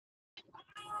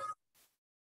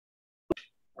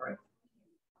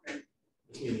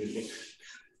community.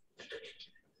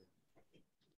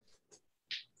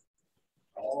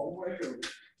 All the way over.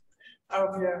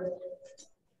 Oh, yeah.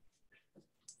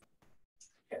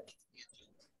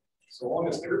 So long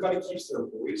as everybody keeps their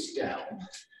voice down,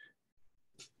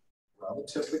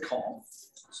 relatively calm,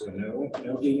 so no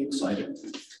getting excited.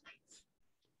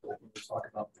 We'll talk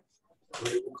about the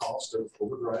critical cost of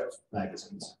overdrive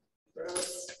magazines.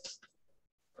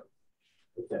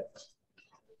 Okay.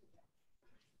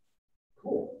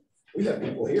 Cool. We have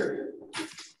people here.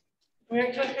 We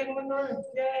actually have one room.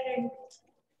 Yay.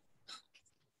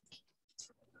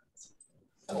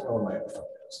 I don't know where my microphone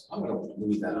is. I'm going to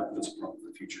leave that up as a problem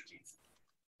for future teeth.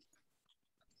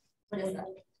 What is that?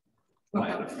 My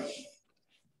microphone.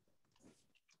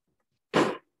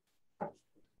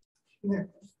 Yeah.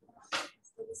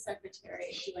 For the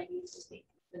secretary, do I need to take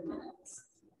the minutes?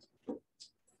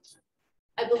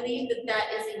 I believe that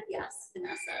is a yes,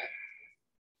 Vanessa.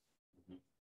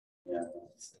 Yeah.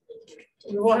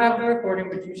 We will have the recording,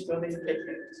 but you still need to take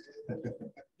minutes.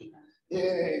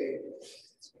 Yay.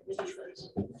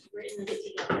 We're in this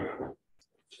together.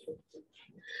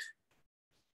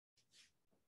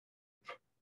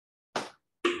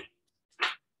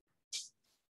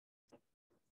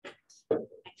 I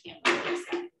can't believe I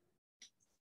sat here.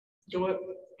 Do it.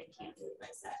 I can't believe I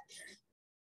sat here.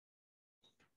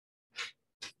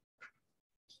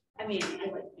 I mean, I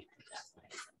like me. That's why I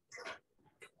was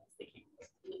thinking,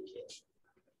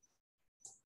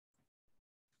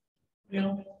 You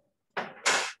know,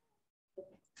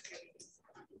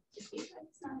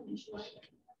 it's not an issue.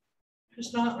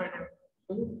 it's not right now.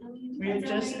 We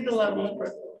adjusted the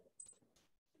levels.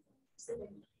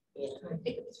 Yeah, I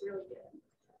think it was really good.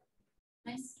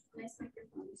 Nice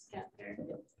microphones got there.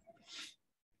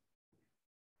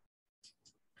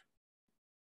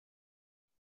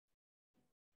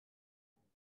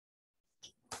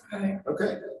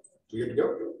 Okay. We good to go?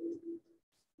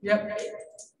 Yep.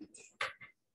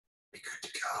 Be good to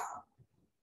go.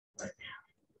 Right.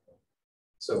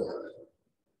 So,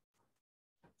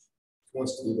 who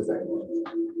wants to do the thing?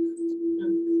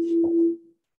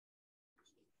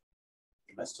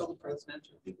 Am I still the president,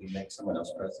 or did we make someone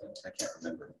else president? I can't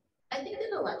remember. I think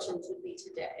that elections would be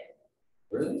today.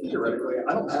 Really? Theoretically,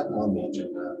 I don't have them on the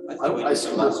agenda. I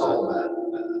seem to recall that.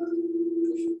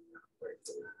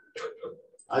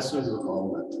 I seem to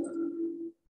recall that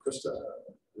Krista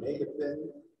may have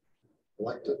been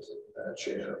elected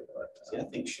chair, but See, I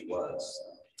think she was.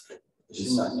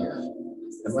 She's not here.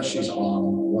 Unless she's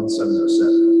on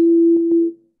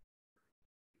 1707.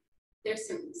 There's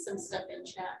some stuff in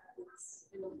chat. I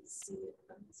don't see it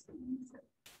on the screen.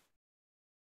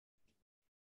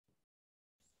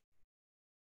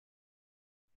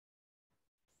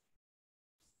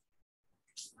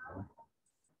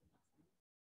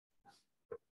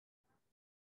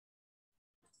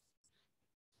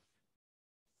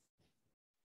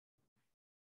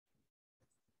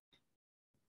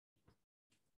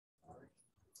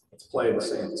 Let's play the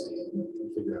same team.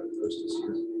 Figure out who goes this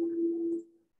year.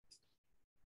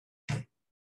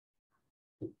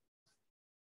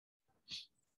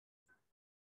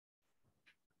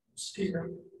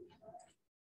 Steer.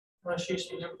 Unless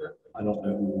she's remember. I don't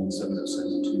know who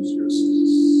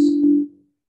 1707-206.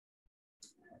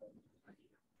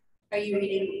 Are you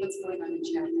reading what's going on in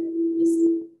chat?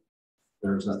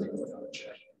 There's nothing going on in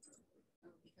chat.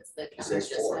 Because the counter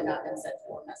just went up and said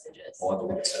 4 messages. Oh, I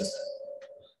believe it says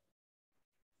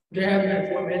They have been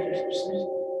 4 minutes.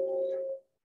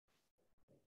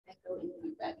 Echo and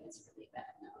feedback is really bad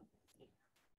now.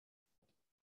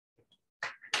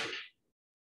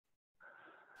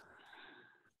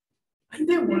 I think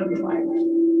they're one of the fires.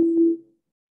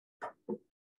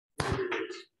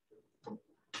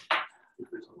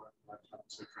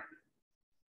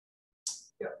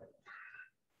 Yeah.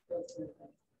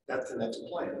 That's the next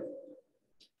plan.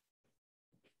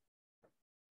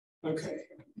 Okay.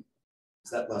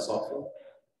 Is that less awful?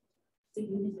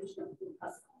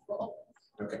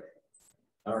 Okay.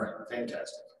 All right.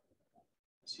 Fantastic.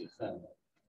 She found.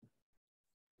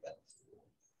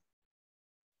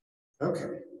 Okay.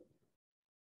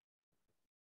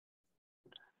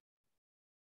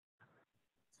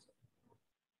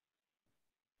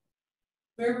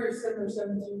 February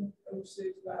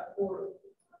 1706 by order.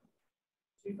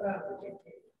 25.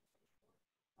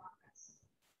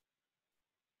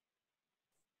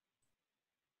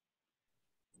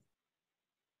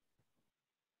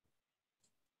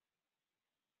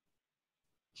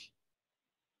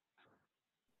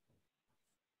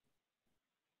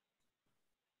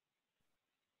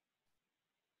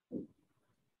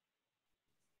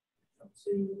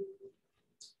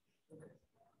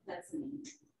 That's me.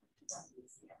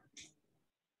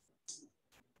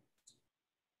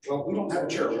 Well, we don't have a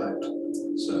chair elect,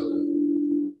 so.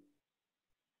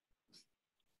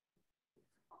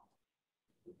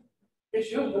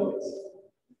 It's your voice.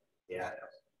 Yeah.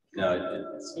 No,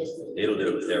 it'll do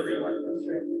it with everyone.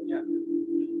 Yeah.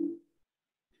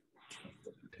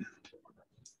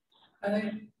 I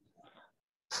think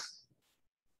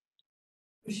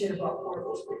we should have brought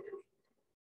portable speakers.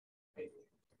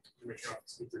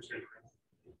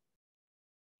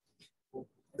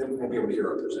 Then we won't be able to hear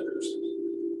our presenters.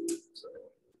 So.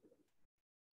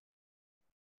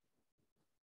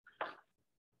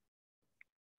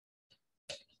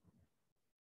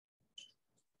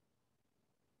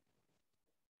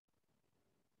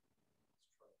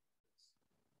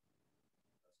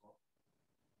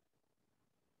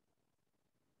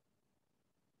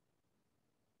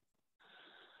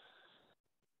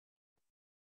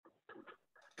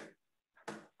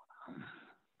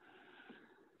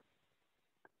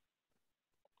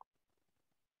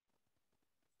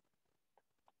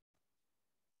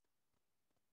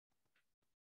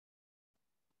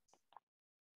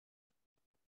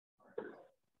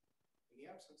 In the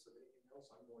absence of anything else,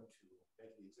 I'm going to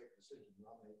make the executive decision to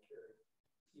nominate Carrie,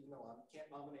 even though I can't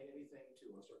nominate anything to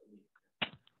a certain meeting.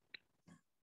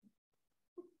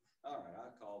 All right,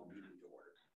 I'll call the meeting to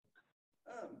order.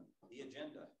 The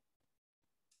agenda.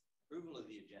 Approval of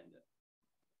the agenda.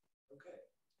 Okay.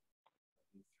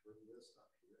 Let me throw this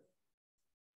up here.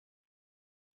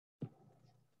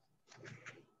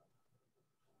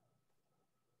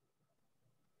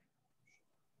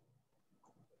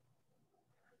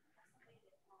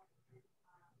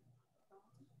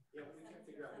 Yeah, we can't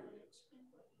figure out who it is.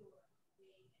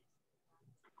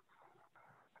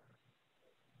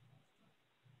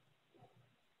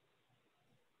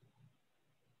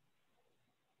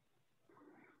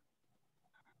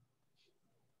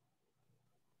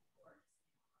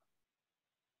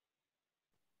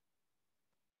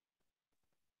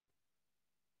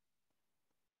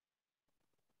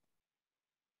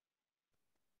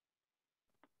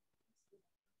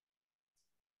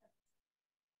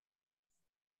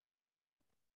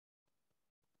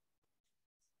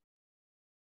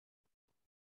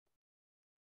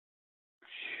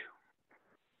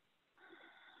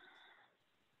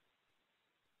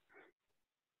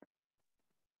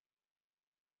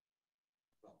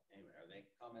 Well, anyway, are there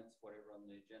comments, whatever on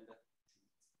the agenda?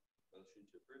 Motion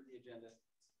to approve the agenda.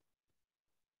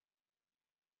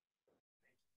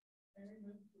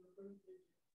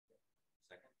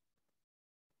 Second.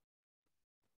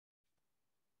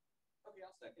 Okay,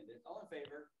 I'll second it. All in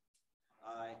favor?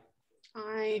 Aye.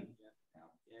 Aye.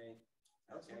 Yay.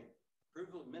 Okay.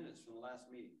 Approval of minutes from the last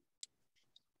meeting.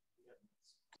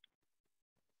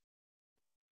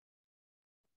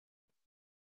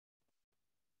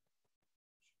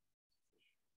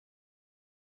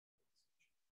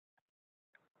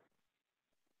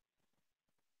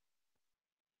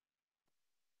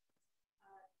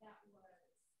 That was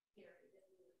scary.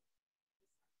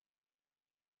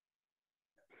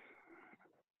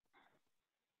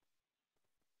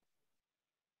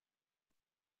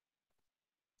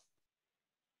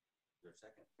 Is there a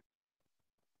second?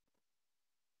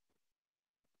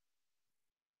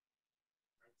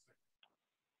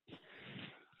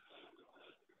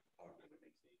 I don't think it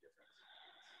makes any difference.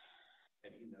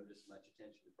 Have you noticed much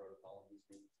attention to protocol in these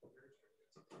meetings?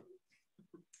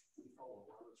 We follow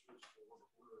Robert's rules of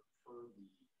order per the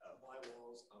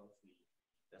bylaws of the.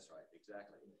 That's right,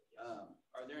 exactly.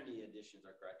 Are there any additions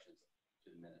or corrections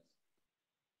to the minutes?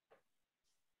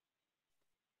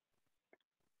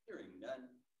 Hearing none,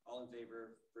 all in favor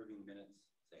of approving minutes,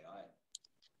 say aye.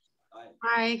 Aye.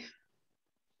 Aye.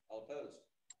 All opposed?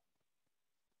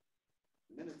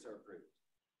 The minutes are approved.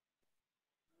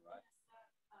 All right.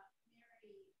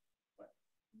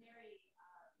 Mary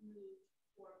moved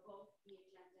for both the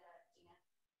agenda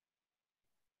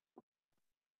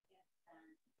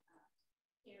and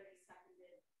Carrie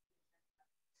seconded.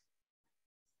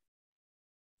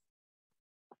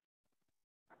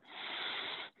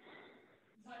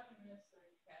 Not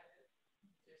necessarily cabinet,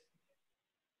 just,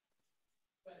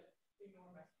 but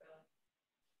ignore my spelling.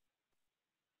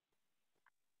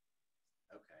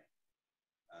 Okay.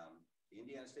 The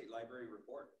Indiana State Library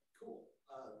report. Cool.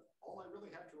 All I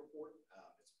really have to report,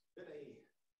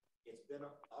 it's been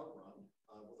a run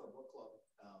with our book club.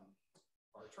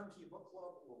 Our turnkey book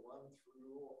club will run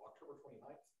through October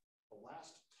 29th. The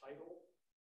last title,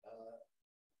 I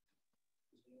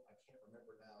can't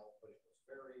remember now, but it was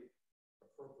very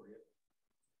appropriate.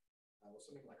 It was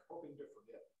something like Hoping to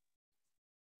Forget,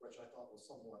 which I thought was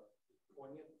somewhat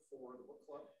poignant for the book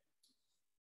club.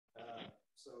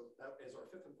 So that is our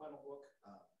fifth and final book.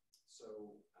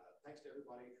 Thanks to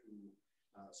everybody who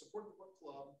supported the book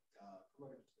club,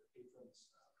 promoted it to their patrons,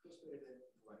 participated in it,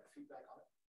 and provided feedback on it.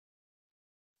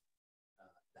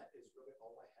 That is really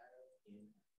all I have in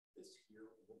this here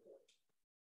report.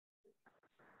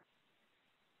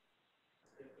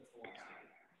 That's what.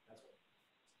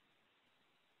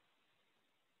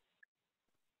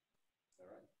 All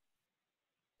right.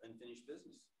 Unfinished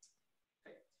business.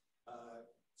 Okay.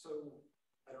 So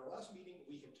at our last meeting,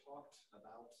 we had talked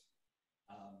about,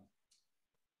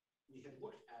 we had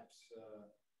looked at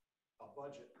a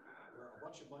budget where a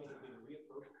bunch of money had been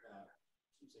reallocated, I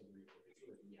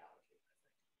think.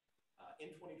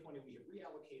 In 2020, we had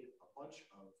reallocated a bunch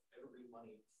of Evergreen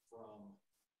money from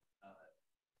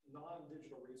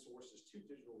non-digital resources to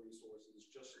digital resources,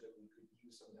 just so that we could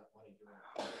use some of that money during the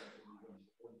pandemic when we wouldn't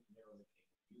ordinarily be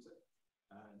able to use it.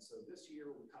 And so this year,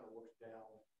 we kind of looked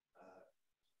down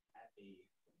at a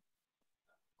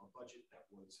budget that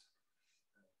was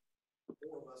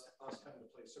more of us having to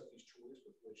play Sophie's Choice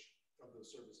with which of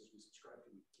those services we subscribe to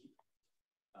we keep.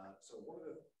 So one of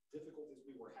the difficulties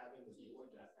we were having is we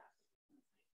looked at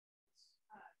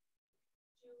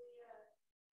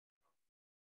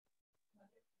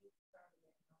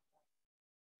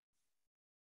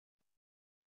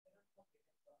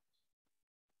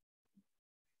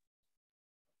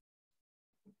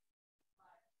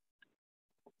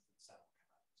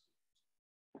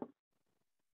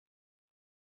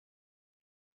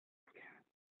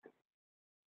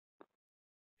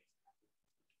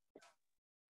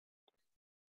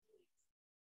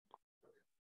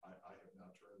I have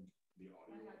now turned the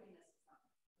audio.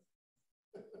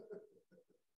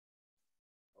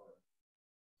 All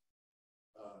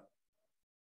right.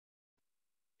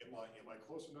 Am I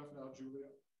close enough now,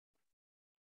 Julia?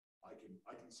 I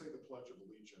can say the Pledge of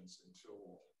Allegiance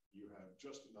until you have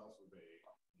just enough of a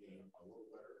gain a little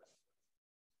better.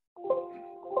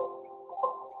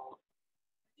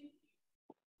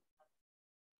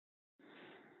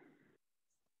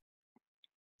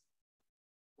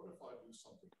 What if I do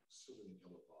something silly and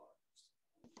ill-advised?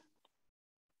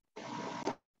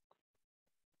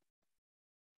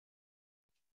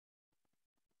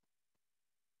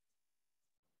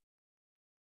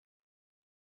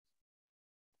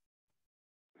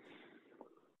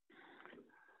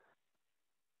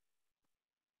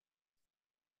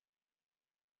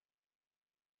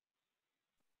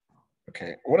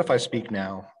 Okay, what if I speak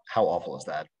now? How awful is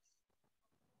that?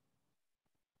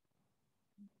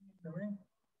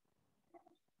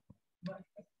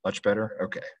 Much better?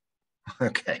 Okay.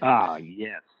 Okay. Ah,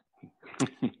 yes.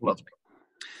 Lovely.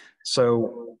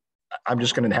 So I'm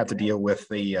just going to have to deal with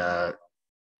the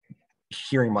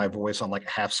hearing my voice on like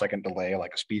a half-second delay,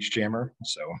 like a speech jammer.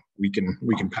 So we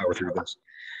can power through this.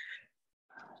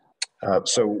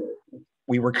 So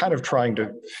we were kind of trying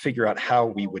to figure out how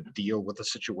we would deal with a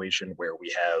situation where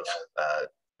we have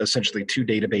essentially two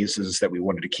databases that we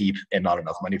wanted to keep and not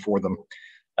enough money for them.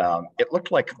 It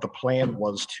looked like the plan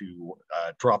was to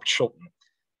drop Chilton.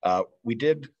 We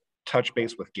did touch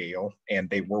base with Gale, and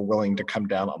they were willing to come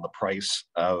down on the price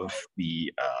of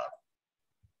the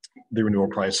renewal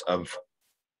price of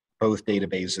both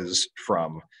databases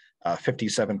from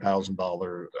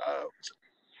 $57,000.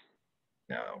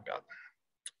 No, God.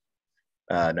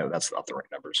 No, that's not the right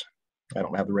numbers. I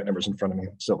don't have the right numbers in front of me.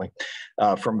 Silly.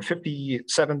 From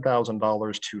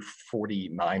 $57,000 to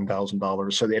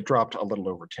 $49,000. So they had dropped a little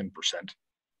over 10%.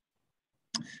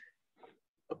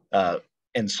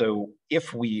 And so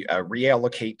if we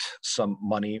reallocate some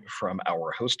money from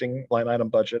our hosting line item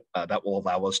budget, that will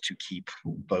allow us to keep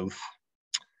both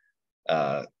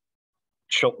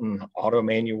Chilton Auto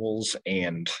Manuals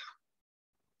and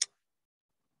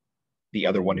the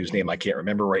other one whose name I can't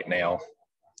remember right now.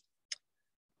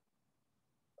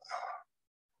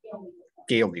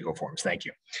 Gale Legal Forms, thank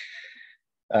you.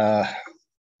 And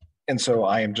so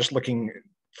I am just looking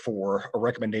for a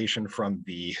recommendation from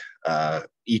the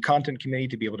eContent committee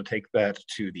to be able to take that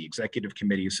to the executive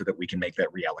committee so that we can make that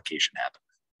reallocation happen.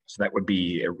 So that would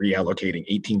be reallocating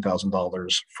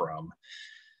 $18,000 from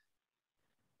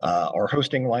our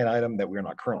hosting line item that we're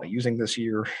not currently using this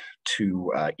year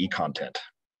to eContent.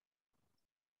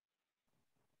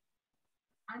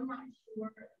 I'm not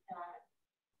sure that.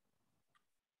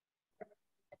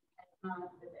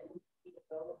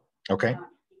 Okay.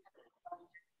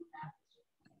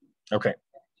 Okay.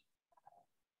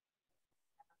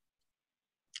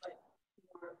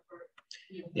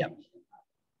 Yeah.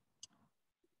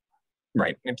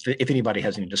 Right. If anybody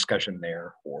has any discussion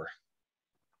there or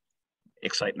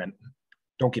excitement,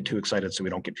 don't get too excited so we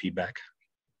don't get feedback.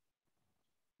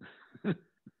 So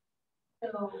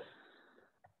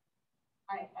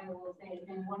I will say,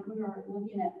 and when we were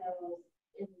looking at those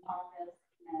in the office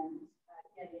and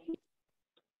getting it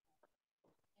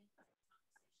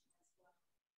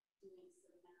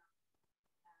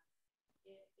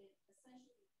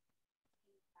essentially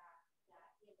impact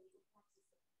that legal form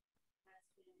system has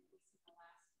been, at least in the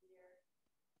last year.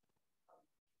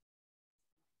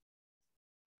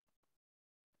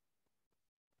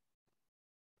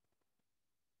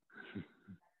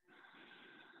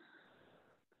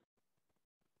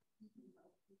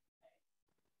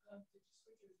 Did you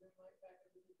switch your Zoom mic back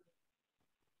over to the?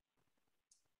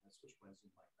 I switched my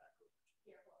Zoom mic back over.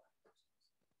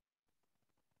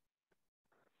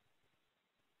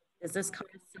 Does this kind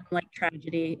of sound like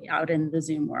tragedy out in the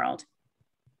Zoom world?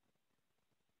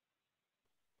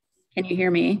 Can you hear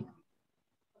me?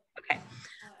 Okay.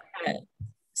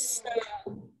 So,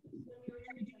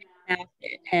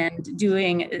 and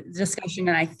doing discussion,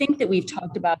 and I think that we've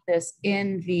talked about this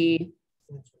in the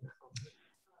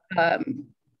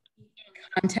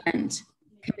content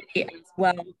committee as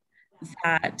well,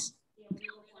 that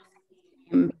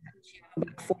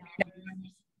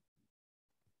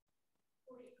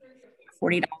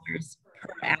 $40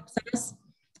 per access,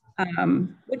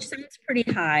 which sounds pretty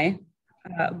high.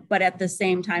 But at the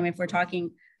same time, if we're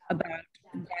talking about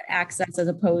that access as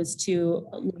opposed to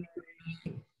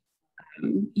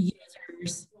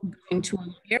users going to a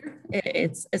lawyer,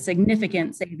 it's a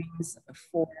significant savings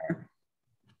for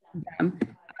them.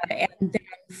 And then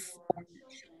for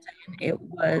children, it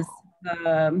was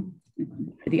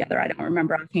the other, I don't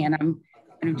remember offhand.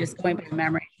 I'm just going by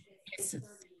memory. It's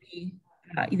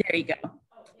there you go.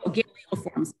 Get legal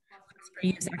forms. Cost per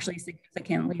use actually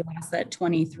significantly less at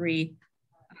 $23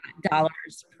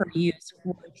 per use.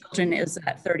 For children is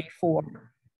at $34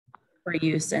 per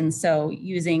use, and so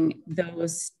using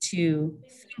those to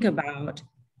think about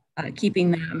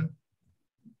keeping them,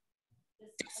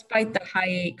 despite the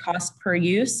high cost per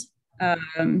use. The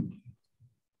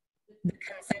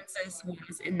consensus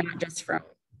was, and not just from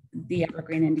the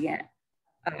Evergreen Indiana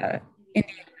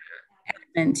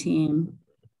admin team,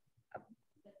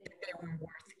 they were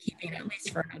worth keeping at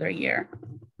least for another year,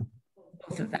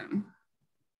 both of them.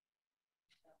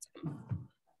 So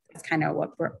that's kind of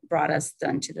what brought us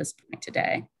done to this point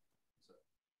today.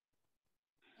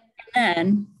 And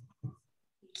then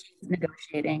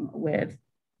negotiating with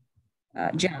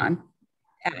John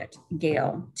at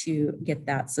Gale to get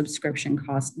that subscription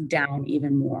cost down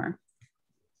even more.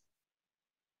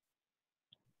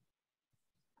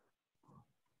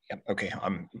 Yep. Okay.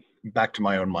 I'm back to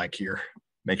my own mic here.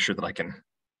 Make sure that I can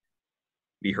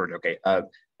be heard. Okay.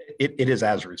 It is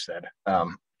as Ruth said.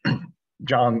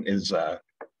 John is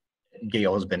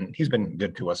Gale he's been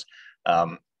good to us.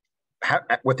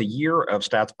 With a year of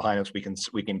stats behind us, we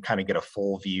can kind of get a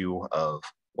full view of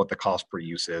what the cost per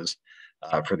use is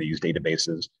for these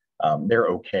databases. They're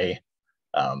okay.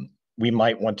 We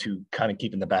might want to kind of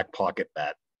keep in the back pocket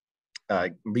that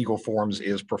Legal Forms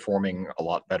is performing a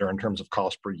lot better in terms of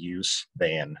cost per use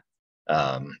than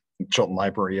Chilton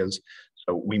Library is.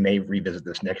 So we may revisit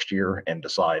this next year and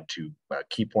decide to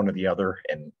keep one or the other.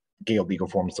 And Gale Legal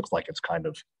Forms looks like it's kind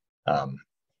of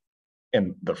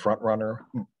in the front runner.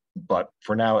 But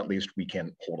for now, at least, we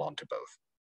can hold on to both.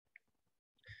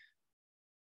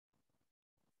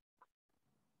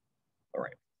 All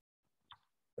right.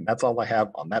 And that's all I have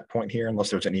on that point here, unless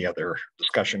there's any other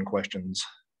discussion questions.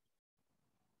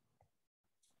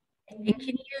 And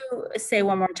can you say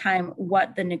one more time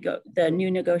what the new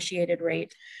negotiated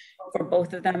rate for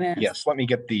both of them is? Yes, let me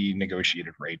get the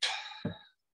negotiated rate.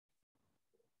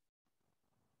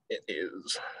 It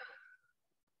is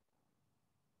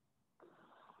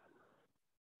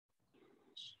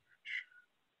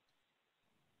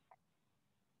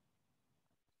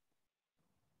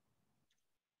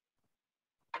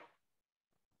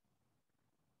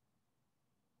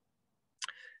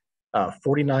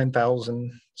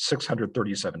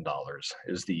 $49,637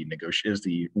 is the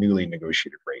newly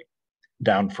negotiated rate,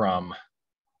 down from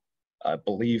I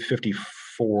believe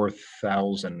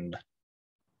 54,000.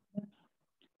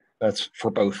 That's for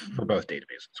both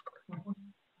databases. Correct.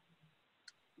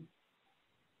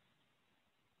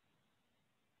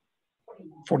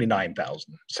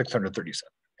 49,637.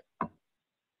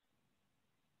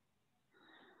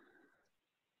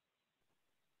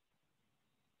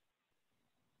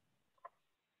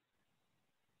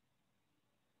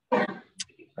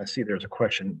 I see there's a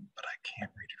question, but I can't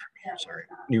read it from here. Sorry.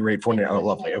 New rate for oh,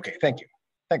 lovely. Okay, thank you.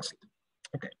 Thanks.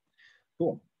 Okay,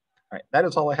 cool. All right, that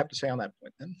is all I have to say on that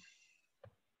point then.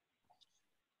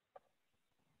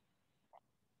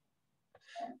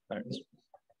 All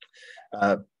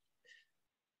right.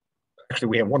 Actually,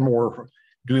 we have one more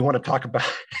do we want to talk about,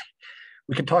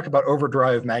 we can talk about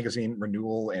Overdrive magazine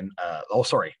renewal and, oh,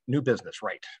 sorry, new business,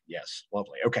 right. Yes,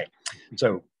 lovely. Okay,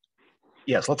 so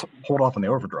yes, let's hold off on the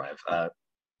Overdrive.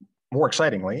 More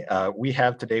excitingly, we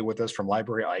have today with us from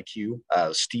Library IQ,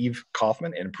 Steve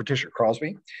Kaufman and Patricia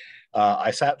Crosby.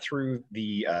 I sat through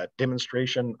the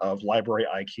demonstration of Library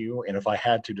IQ, and if I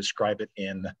had to describe it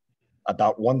in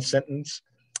about one sentence,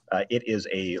 it is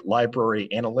a library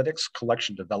analytics,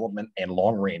 collection development, and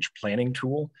long-range planning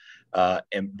tool.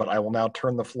 But I will now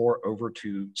turn the floor over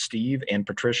to Steve and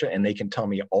Patricia, and they can tell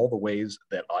me all the ways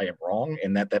that I am wrong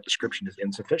and that that description is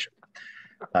insufficient.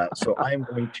 So I am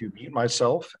going to mute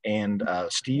myself, and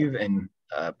Steve and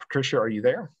Patricia, are you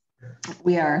there?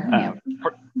 We are. Yeah.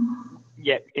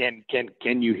 Yeah, and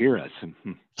can you hear us?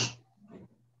 Good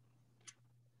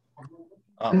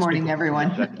morning,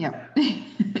 everyone. Yeah.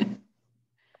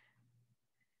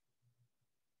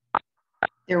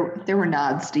 There were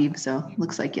nods, Steve. So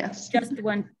looks like yes. Just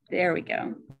one. There we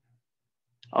go.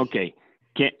 Okay.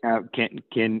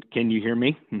 Can you hear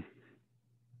me?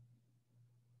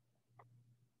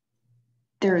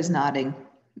 There is nodding.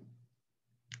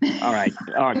 All right.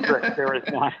 Oh, there is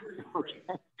not.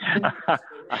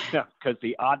 Because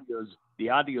the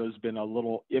audio's been a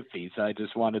little iffy, so I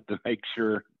just wanted to make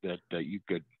sure that you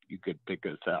could pick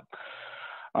us up.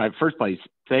 All right. First place,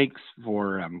 thanks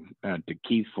for to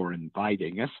Keith for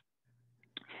inviting us.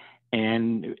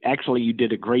 And actually, you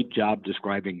did a great job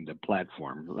describing the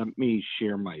platform. Let me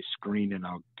share my screen, and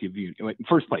I'll give you.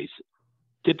 First place.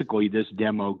 Typically, this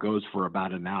demo goes for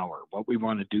about an hour. What we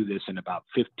want to do this in about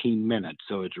 15 minutes,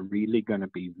 so it's really going to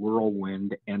be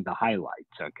whirlwind and the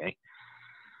highlights, okay?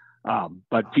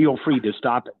 But feel free to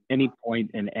stop at any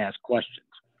point and ask questions.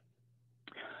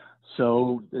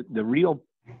 So the real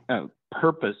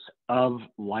purpose of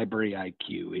Library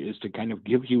IQ is to kind of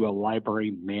give you a library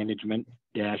management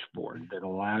dashboard that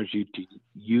allows you to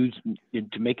use,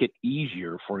 to make it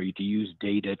easier for you to use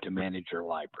data to manage your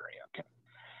library, okay?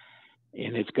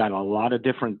 And it's got a lot of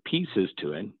different pieces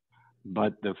to it,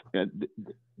 but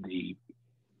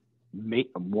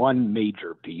one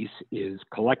major piece is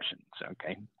collections,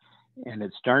 okay? And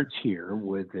it starts here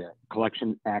with a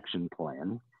collection action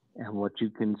plan. And what you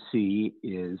can see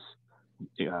is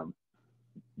you can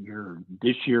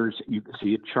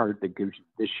see a chart that gives you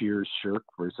this year's SHRC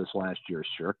versus last year's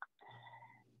SHRC.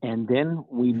 And then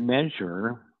we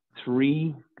measure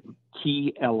 3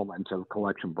 key elements of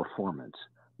collection performance.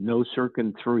 No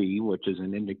circin 3, which is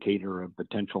an indicator of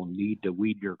potential need to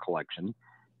weed your collection.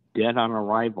 Dead on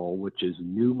arrival, which is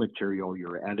new material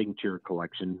you're adding to your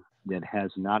collection that has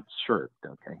not SHRCed,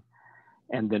 okay?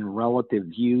 And then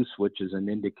relative use, which is an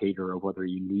indicator of whether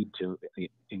you need to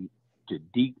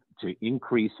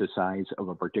increase the size of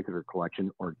a particular collection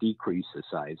or decrease the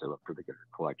size of a particular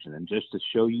collection. And just to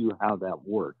show you how that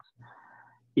works,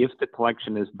 if the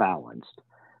collection is balanced,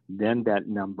 then that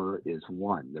number is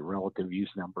 1. The relative use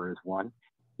number is 1.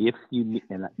 If you,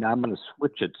 and now I'm going to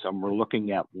switch it, so we're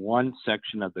looking at one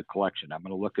section of the collection. I'm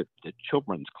going to look at the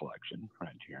children's collection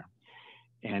right here.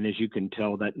 And as you can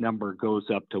tell, that number goes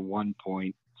up to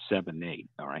 1.78,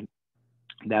 all right?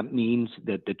 That means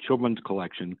that the children's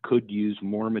collection could use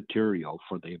more material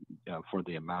for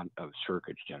the amount of SHRC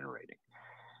it's generating.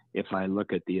 If I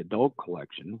look at the adult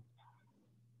collection,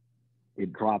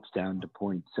 it drops down to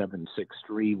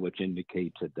 0.763, which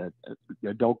indicates that the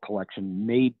adult collection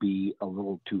may be a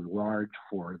little too large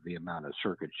for the amount of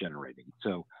SHRC it's generating.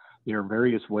 So there are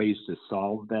various ways to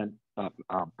solve that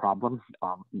problem.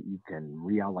 You can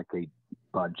reallocate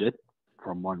budget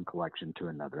from one collection to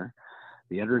another.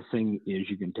 The other thing is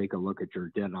you can take a look at your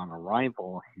dead on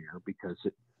arrival here, because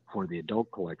for the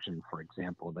adult collection, for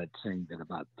example, that's saying that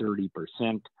about 30%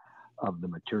 of the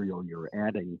material you're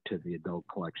adding to the adult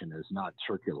collection is not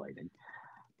circulating.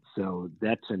 So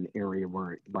that's an area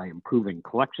where by improving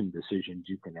collection decisions,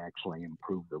 you can actually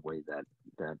improve the way that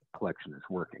that collection is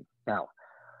working. Now,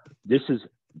 this is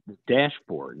the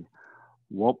dashboard.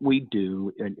 What we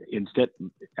do, and instead,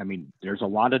 I mean, there's a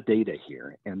lot of data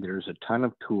here, and there's a ton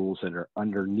of tools that are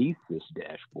underneath this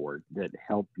dashboard that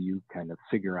help you kind of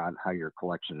figure out how your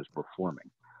collection is performing.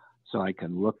 So I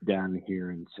can look down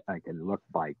here and I can look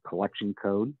by collection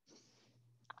code,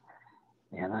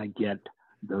 and I get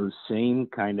those same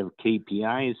kind of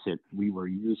KPIs that we were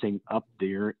using up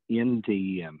there in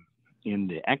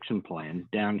the action plan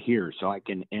down here. So I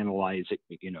can analyze it,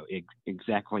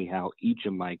 exactly how each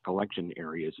of my collection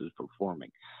areas is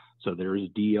performing. So there is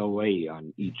DOA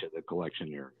on each of the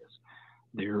collection areas.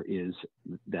 There is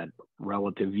that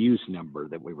relative use number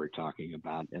that we were talking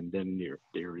about, and then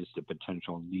there is the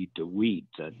potential need to weed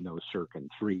at no circin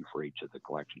 3 for each of the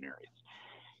collection areas.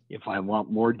 If I want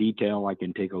more detail, I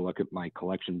can take a look at my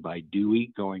collection by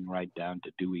Dewey, going right down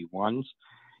to Dewey ones.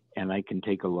 And I can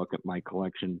take a look at my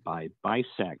collection by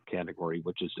BISAC category,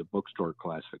 which is the bookstore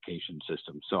classification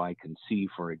system. So I can see,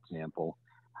 for example,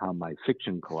 how my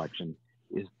fiction collection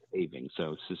is behaving.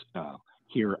 So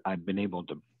here I've been able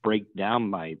to break down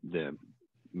my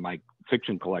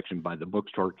fiction collection by the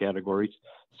bookstore categories: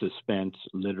 suspense,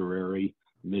 literary,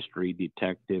 mystery,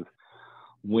 detective,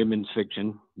 women's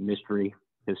fiction, mystery,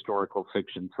 historical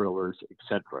fiction, thrillers,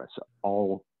 etc. So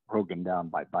all broken down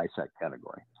by BISAC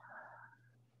category.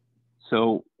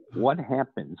 So what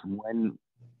happens when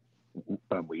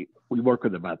we work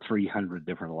with about 300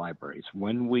 different libraries?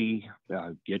 When we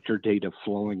get your data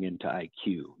flowing into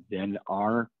IQ, then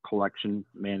our collection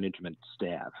management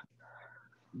staff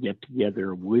get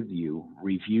together with you,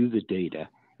 review the data,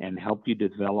 and help you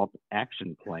develop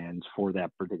action plans for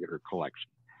that particular collection.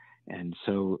 And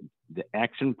so the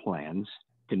action plans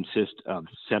consist of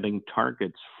setting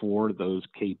targets for those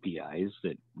KPIs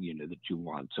that you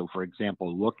want. So for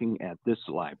example, looking at this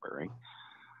library,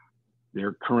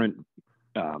 their current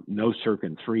no circ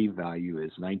 3 value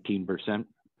is 19%.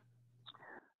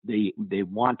 They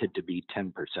want it to be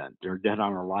 10%. Their debt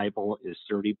on arrival is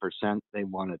 30%. They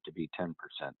want it to be 10%.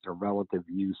 Their relative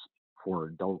use for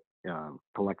adult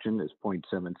collection is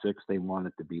 0.76. They want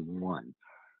it to be 1.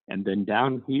 And then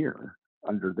down here,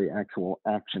 under the actual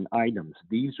action items,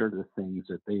 these are the things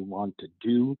that they want to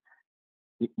do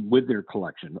with their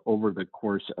collection over the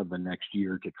course of the next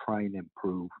year to try and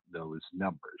improve those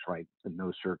numbers, right? The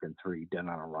no circ 3, debt on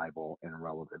arrival, and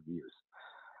relative use.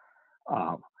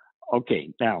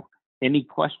 Okay, now, any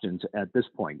questions at this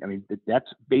point? I mean,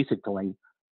 that's basically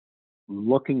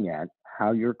looking at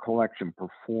how your collection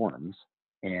performs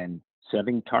and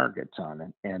setting targets on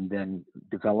it, and then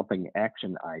developing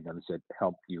action items that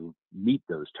help you meet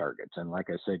those targets. And like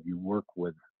I said, you work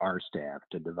with our staff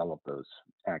to develop those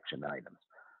action items.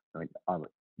 Like,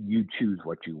 you choose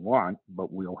what you want,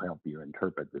 but we'll help you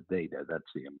interpret the data. That's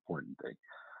the important thing.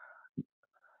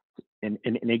 And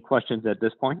any questions at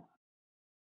this point?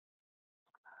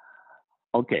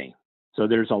 Okay, so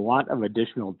there's a lot of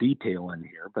additional detail in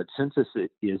here, but since this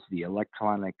is the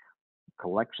electronic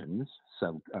collections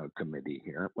subcommittee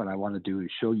here, what I want to do is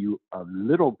show you a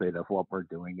little bit of what we're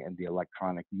doing in the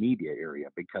electronic media area,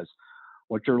 because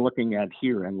what you're looking at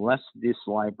here, unless this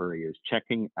library is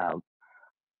checking out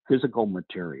physical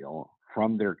material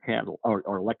from their catalog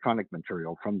or electronic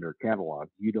material from their catalog,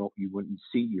 you wouldn't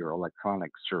see your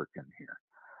electronic circ in here.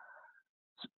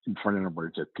 In other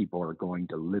words, if people are going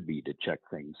to Libby to check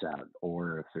things out,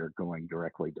 or if they're going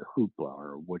directly to Hoopla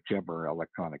or whichever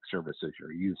electronic services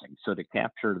you're using. So to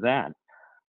capture that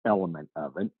element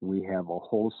of it, we have a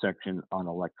whole section on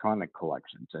electronic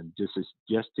collections. And this is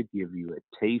just to give you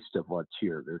a taste of what's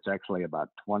here. There's actually about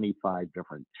 25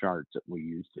 different charts that we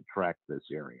use to track this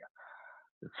area.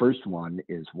 The first one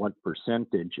is what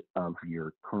percentage of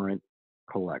your current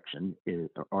collection is,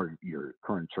 or your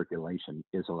current circulation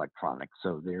is electronic.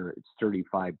 So there it's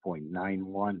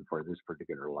 35.91 for this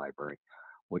particular library,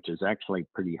 which is actually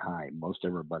pretty high. Most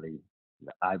everybody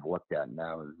that I've looked at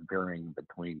now is varying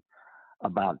between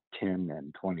about 10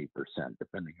 and 20%,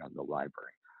 depending on the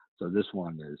library. So this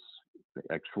one is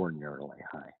extraordinarily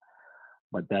high.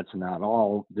 But that's not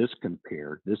all. This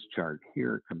chart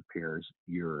here compares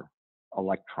your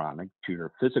electronic to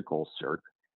your physical circ.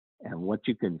 And what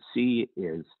you can see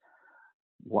is,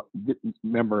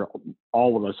 remember,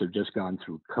 all of us have just gone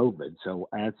through COVID. So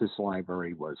as this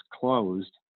library was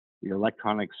closed, the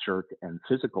electronic circ and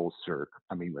physical circ,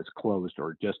 was closed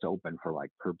or just open for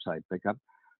like curbside pickup.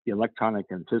 The electronic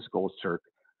and physical circ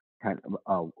kind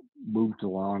of moved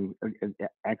along.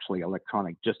 Actually,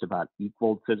 electronic just about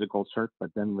equaled physical circ, but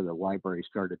then when the library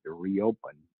started to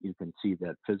reopen, you can see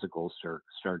that physical circ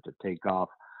started to take off,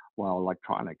 while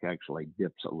electronic actually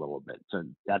dips a little bit. So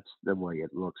that's the way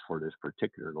it looks for this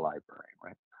particular library,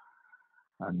 right?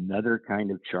 Another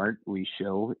kind of chart we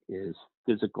show is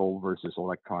physical versus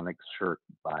electronic circ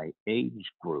by age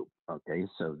group. Okay,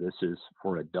 so this is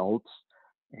for adults,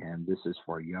 and this is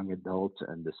for young adults,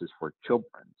 and this is for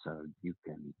children. So you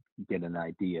can get an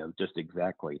idea of just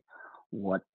exactly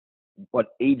what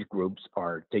age groups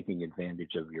are taking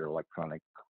advantage of your electronic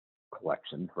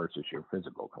collections versus your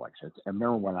physical collections. And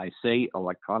remember, when I say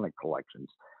electronic collections,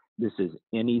 this is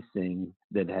anything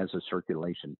that has a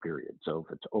circulation period. So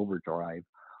if it's Overdrive,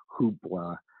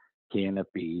 Hoopla,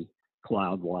 Canopy,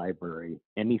 Cloud Library,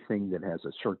 anything that has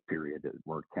a circ period that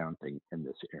we're counting in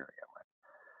this area.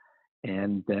 Right?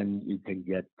 And then you can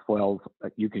get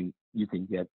you can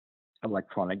get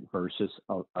electronic versus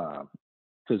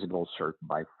physical circ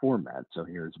by format. So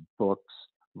here's books,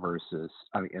 versus,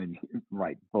 I mean, and,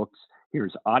 right, books.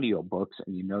 Here's audio books,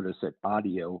 and you notice that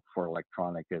audio for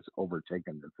electronic has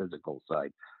overtaken the physical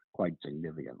side quite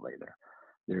significantly there.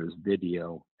 There's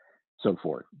video, so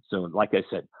forth. So like I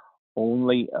said,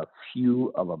 only a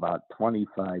few of about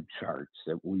 25 charts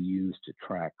that we use to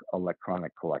track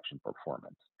electronic collection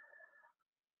performance.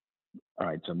 All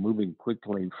right, so moving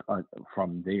quickly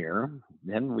from there,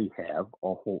 then we have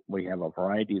a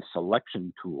variety of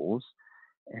selection tools,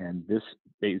 and this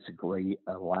basically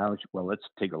allows. Well, let's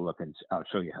take a look and I'll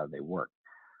show you how they work.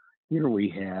 Here we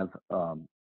have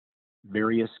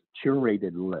various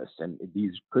curated lists, and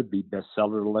these could be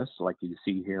bestseller lists, like you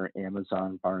see here,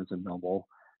 Amazon, Barnes and Noble,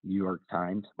 New York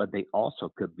Times, but they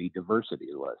also could be diversity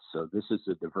lists. So this is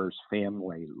a diverse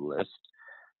family list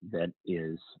that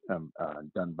is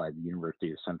done by the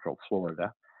University of Central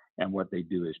Florida. And what they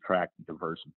do is track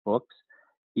diverse books.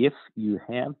 If you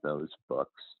have those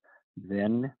books,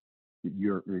 then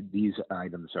these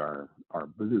items are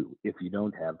blue. If you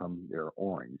don't have them, they're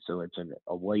orange. So it's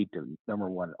a way to,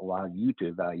 number one, allow you to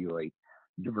evaluate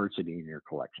diversity in your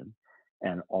collection,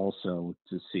 and also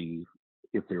to see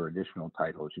if there are additional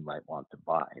titles you might want to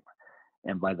buy.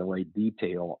 And by the way,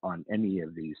 detail on any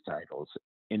of these titles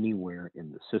anywhere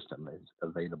in the system is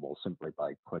available simply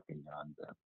by clicking on the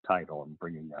title and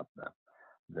bringing up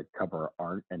the cover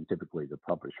art and typically the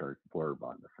publisher blurb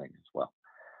on the thing as well.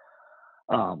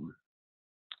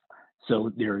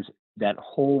 So there's that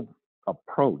whole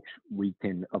approach we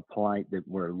can apply that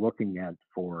we're looking at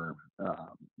for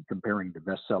comparing the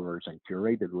bestsellers and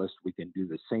curated lists. We can do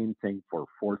the same thing for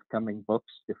forthcoming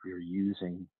books if you're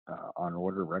using on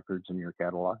order records in your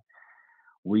catalog.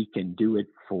 We can do it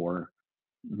for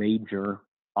major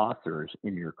authors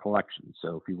in your collection.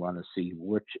 So if you want to see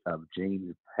which of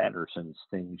James Patterson's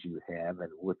things you have and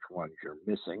which ones you're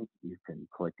missing, you can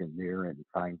click in there and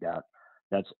find out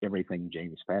that's everything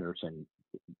James Patterson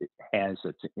has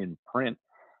that's in print,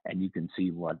 and you can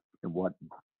see what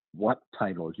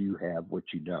titles you have, which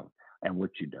you don't, and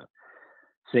which you don't.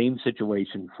 Same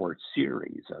situation for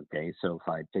series, okay? So if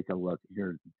I take a look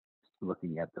here,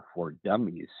 looking at the For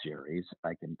Dummies series,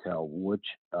 I can tell which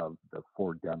of the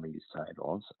For Dummies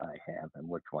titles I have and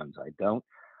which ones I don't.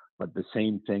 But the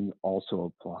same thing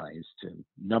also applies to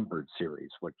numbered series,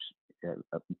 which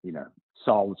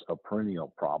solves a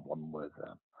perennial problem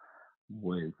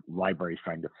with libraries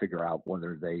trying to figure out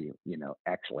whether they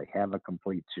actually have a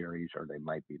complete series or they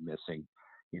might be missing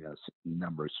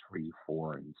numbers 3,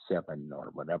 4, and 7 or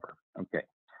whatever. Okay.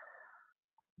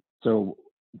 So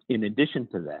in addition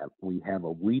to that, we have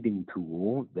a weeding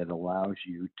tool that allows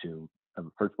you to, in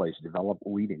the first place, develop a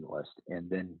weeding list and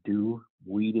then do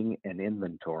weeding and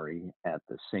inventory at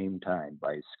the same time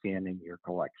by scanning your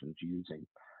collections using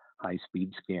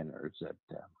high-speed scanners that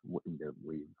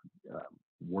we've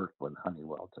worked with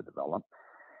Honeywell to develop.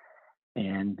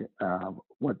 And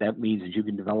what that means is you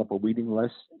can develop a weeding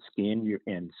list,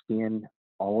 scan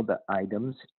all the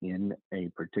items in a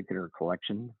particular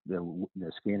collection. The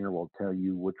scanner will tell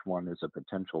you which one is a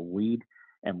potential weed,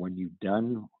 and when you've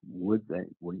done with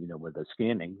the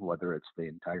scanning, whether it's the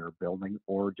entire building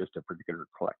or just a particular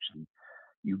collection,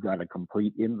 you've got a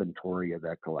complete inventory of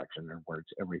that collection, in where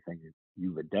it's everything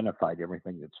you've identified,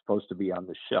 everything that's supposed to be on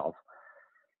the shelf,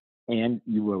 and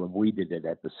you will have weeded it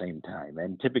at the same time.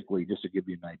 And typically, just to give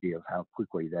you an idea of how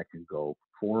quickly that can go,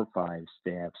 4 or 5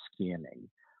 staff scanning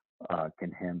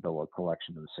can handle a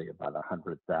collection of, say, about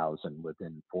 100,000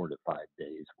 within 4 to 5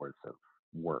 days worth of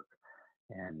work.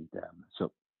 And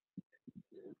so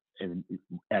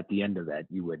at the end of that,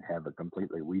 you would have a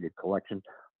completely weeded collection,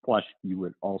 plus you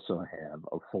would also have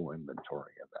a full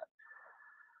inventory of that.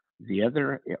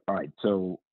 All right,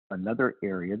 so another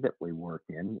area that we work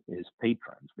in is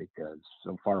patrons, because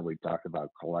so far we've talked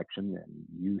about collection and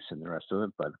use and the rest of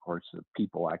it, but of course the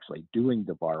people actually doing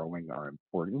the borrowing are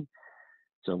important.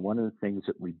 So one of the things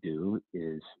that we do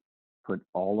is put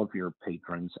all of your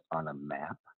patrons on a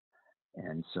map.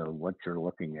 And so what you're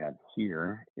looking at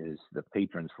here is the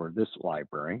patrons for this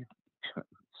library.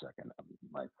 Second,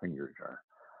 my fingers are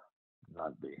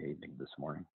not behaving this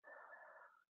morning.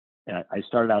 And I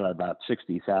started out at about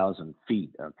 60,000 feet,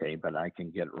 okay, but I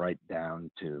can get right down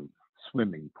to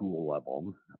swimming pool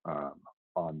level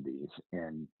on these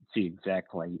and see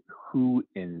exactly who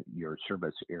in your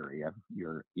service area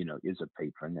is a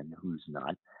patron and who's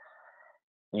not.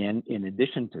 And in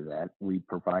addition to that, we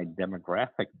provide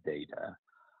demographic data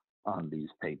on these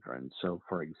patrons. So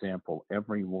for example,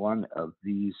 every one of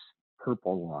these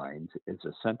purple lines is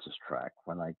a census tract.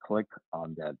 When I click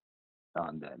on that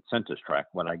census tract,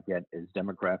 what I get is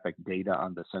demographic data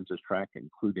on the census tract,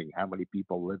 including how many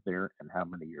people live there and how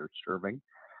many you're serving.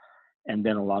 And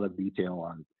then a lot of detail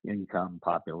on income,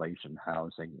 population,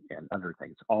 housing, and other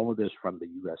things. All of this from the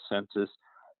US Census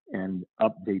and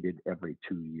updated every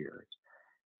 2 years.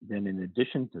 Then in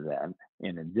addition to that,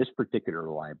 and in this particular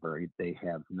library, they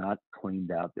have not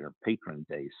cleaned out their patron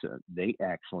base. They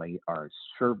actually are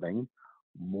serving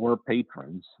more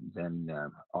patrons than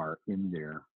are in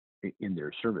their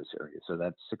service area. So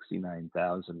that's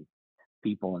 69,000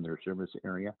 people in their service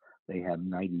area. They have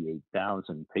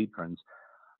 98,000 patrons,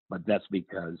 but that's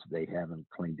because they haven't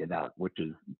cleaned it out, which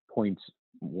is points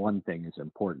one thing is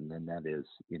important, and that is,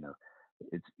 you know,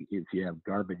 it's if you have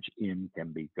garbage in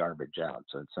can be garbage out.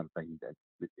 So it's something that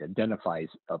identifies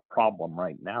a problem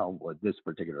right now with this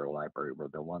particular library where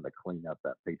they want to clean up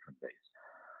that patron base.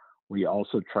 We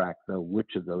also track though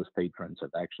which of those patrons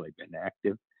have actually been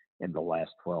active in the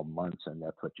last 12 months, and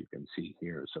that's what you can see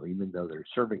here. So even though they're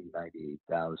serving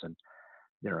 98,000,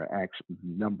 their actual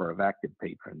number of active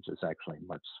patrons is actually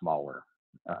much smaller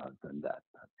than that.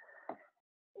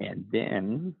 And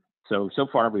then, so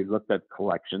far we've looked at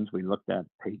collections, we looked at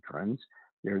patrons.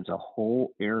 There's a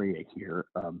whole area here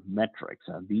of metrics.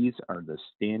 Now, these are the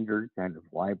standard kind of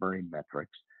library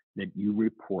metrics that you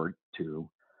report to,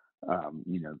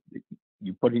 you know,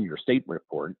 you put in your state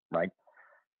report, right?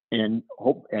 And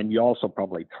you also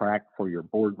probably track for your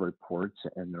board reports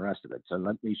and the rest of it. So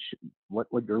let me, what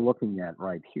you're looking at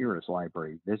right here is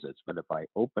library visits. But if I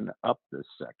open up this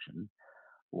section,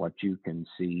 what you can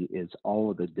see is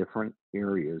all of the different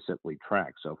areas that we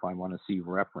track. So if I want to see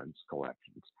reference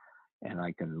collections, and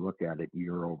I can look at it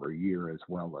year over year as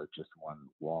well as just one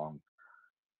long,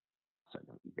 so I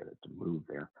can get it to move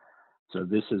there. So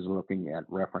this is looking at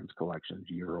reference collections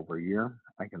year over year.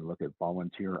 I can look at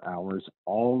volunteer hours,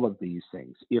 all of these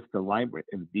things. If the library,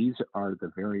 and these are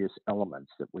the various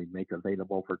elements that we make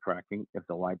available for tracking. If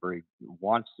the library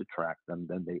wants to track them,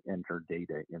 then they enter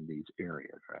data in these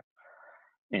areas, right?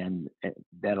 And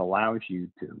that allows you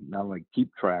to not only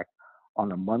keep track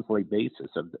on a monthly basis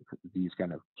of these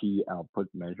kind of key output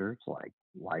measures like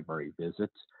library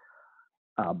visits,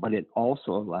 but it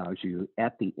also allows you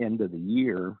at the end of the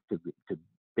year to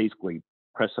basically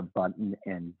press a button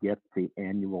and get the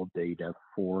annual data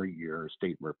for your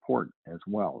state report as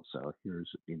well. So here's,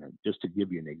 you know, just to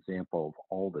give you an example of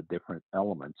all the different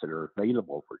elements that are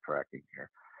available for tracking here.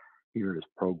 Here is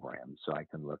programs, so I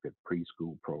can look at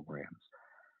preschool programs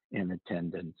and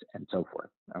attendance and so forth.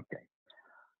 Okay.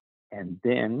 And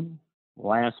then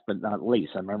last but not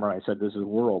least, I remember I said this is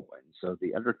whirlwind. So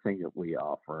the other thing that we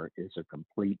offer is a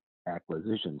complete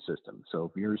acquisition system. So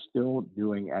if you're still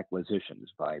doing acquisitions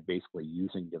by basically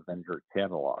using the vendor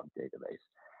catalog database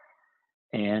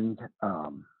and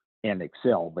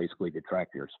Excel basically to track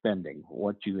your spending,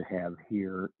 what you have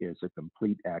here is a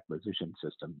complete acquisition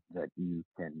system that you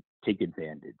can take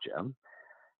advantage of.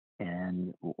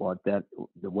 And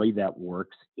the way that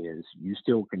works is you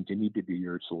still continue to do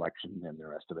your selection and the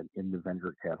rest of it in the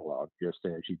vendor catalog, just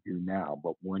as you do now.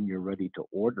 But when you're ready to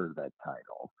order that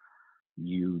title,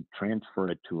 you transfer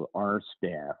it to our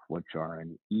staff, which are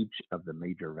in each of the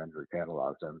major vendor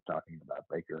catalogs. I was talking about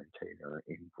Baker and Taylor,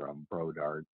 Ingram,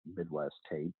 Brodart, Midwest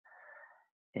Tape.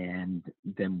 And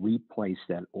then we place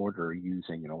that order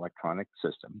using an electronic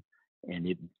system, and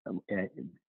it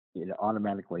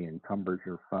automatically encumbers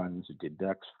your funds, it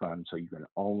deducts funds, so you can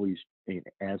always,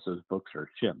 as those books are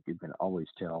shipped, you can always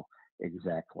tell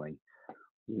exactly,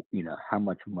 you know, how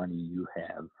much money you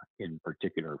have in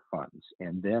particular funds.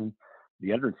 And then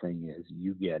the other thing is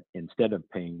you get, instead of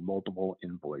paying multiple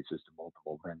invoices to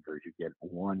multiple vendors, you get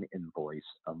one invoice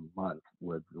a month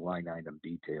with line item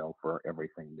detail for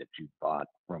everything that you bought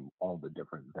from all the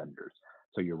different vendors.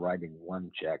 So you're writing one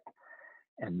check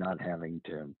and not having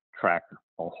to track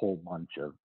a whole bunch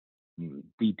of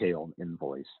detailed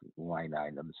invoice line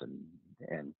items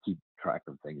and keep track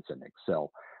of things in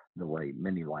Excel the way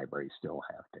many libraries still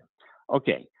have to.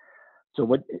 Okay,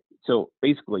 so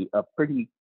basically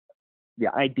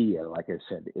the idea, like I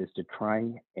said, is to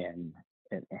try and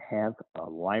have a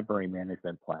library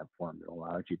management platform that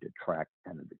allows you to track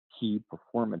kind of the key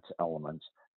performance elements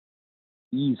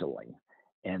easily,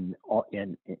 and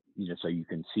you know, so you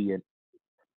can see it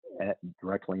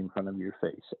directly in front of your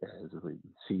face, as we've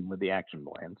seen with the action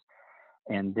plans,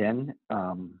 and then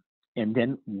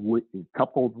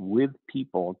coupled with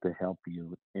people to help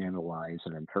you analyze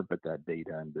and interpret that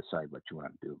data and decide what you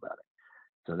want to do about it.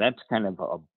 So that's kind of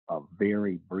a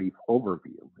very brief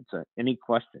overview. So any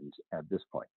questions at this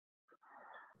point?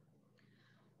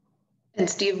 And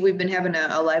Steve, we've been having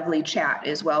a lively chat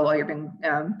as well while you've been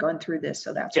going through this,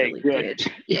 so that's really good.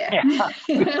 Yeah.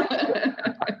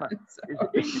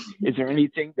 Is there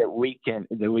anything that we can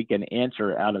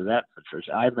answer out of that,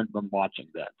 Patricia? I haven't been watching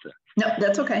that. So. No,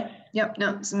 that's okay. Yep.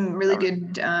 No, some really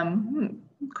good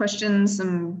questions,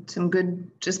 some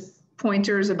good just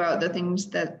pointers about the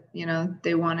things that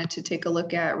they wanted to take a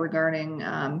look at regarding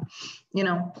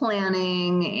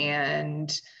planning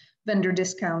and vendor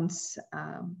discounts,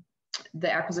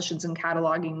 the acquisitions and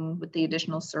cataloging with the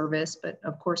additional service. But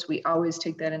of course, we always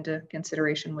take that into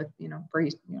consideration with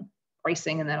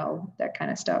pricing and that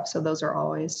kind of stuff. So those are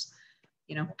always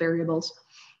variables.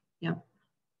 Yeah.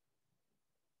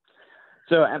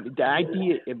 So the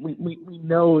idea, we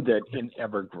know that in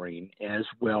Evergreen, as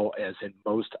well as in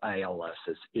most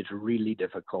ILSs, it's really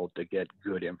difficult to get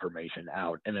good information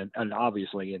out. And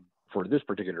obviously, for this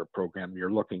particular program,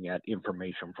 you're looking at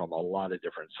information from a lot of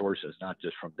different sources, not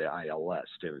just from the ILS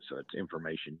too. So it's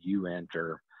information you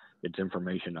enter, it's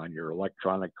information on your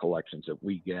electronic collections that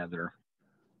we gather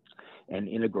and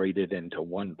integrate it into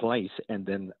one place, and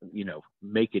then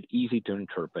make it easy to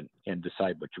interpret and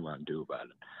decide what you want to do about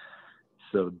it.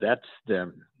 So that's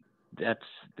the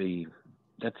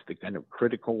kind of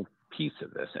critical piece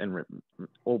of this. And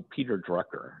old Peter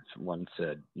Drucker once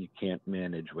said, "You can't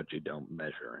manage what you don't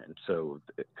measure." And so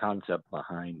the concept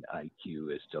behind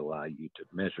IQ is to allow you to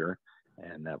measure,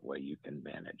 and that way you can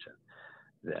manage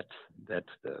it. That's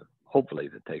hopefully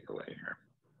the takeaway here.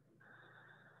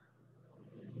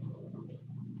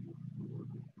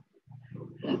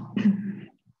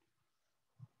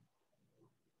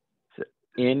 So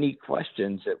any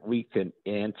questions that we can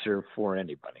answer for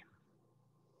anybody?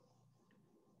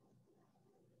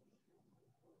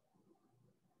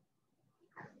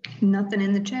 Nothing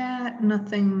in the chat,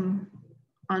 nothing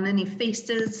on any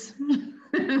faces.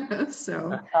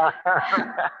 So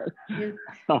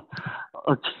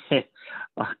okay,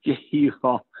 you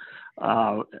all.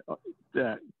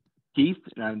 Keith,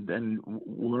 and then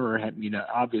we're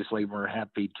obviously we're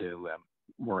happy to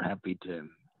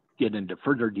get into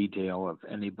further detail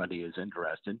if anybody is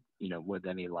interested, with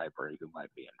any library who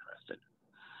might be interested.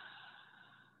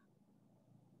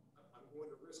 I'm going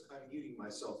to risk unmuting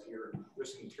myself here,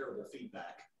 risking terrible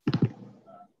feedback.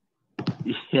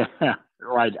 Yeah,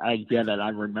 right. I get it. I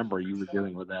remember you were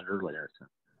dealing with that earlier. So.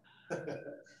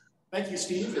 Thank you,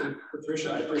 Steve and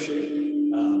Patricia. I appreciate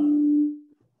it.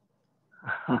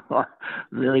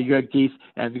 Very good, Keith,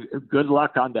 and good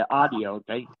luck on the audio.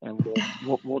 Okay, and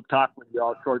we'll talk with you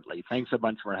all shortly. Thanks so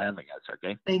much for having us.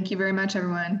 Okay. Thank you very much,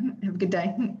 everyone. Have a good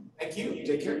day. Thank you.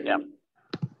 Take care. Yep.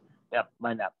 Yep.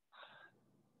 Bye now.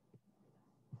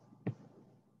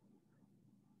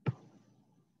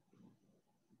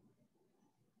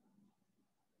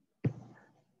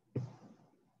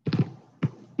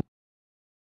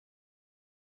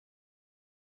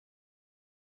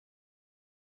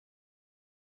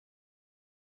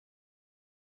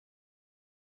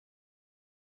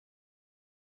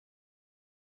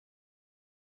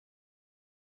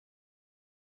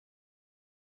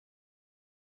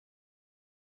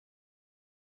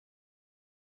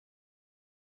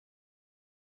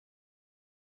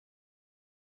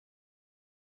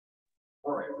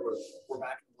 All right, we're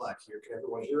back in black here. Can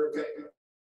everyone hear okay?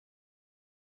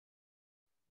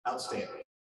 Outstanding.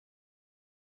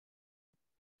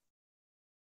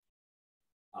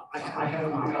 I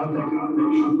have contact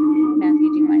information. Matthew,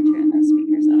 do you mind turning those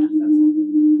speakers off?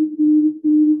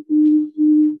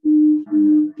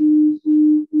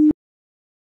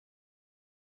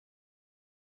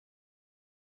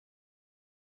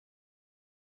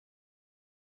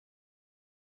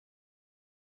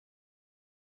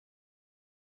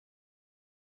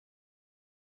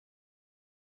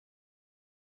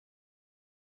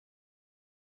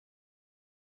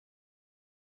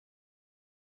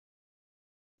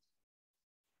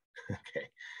 Okay.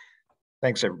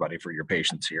 Thanks everybody for your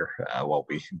patience here while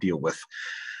we deal with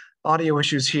audio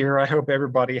issues here. I hope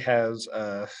everybody has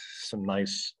some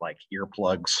nice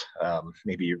earplugs.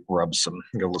 Maybe go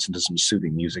listen to some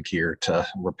soothing music here to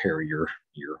repair your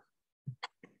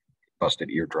busted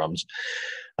eardrums.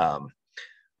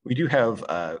 We do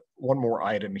have one more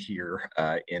item here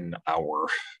in our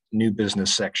new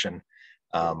business section.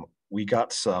 We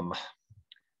got some,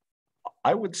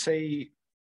 I would say,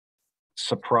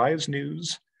 surprise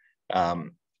news.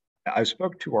 I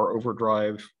spoke to our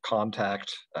Overdrive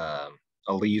contact,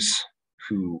 Elise,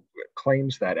 who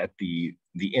claims that at the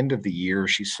end of the year,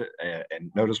 she said,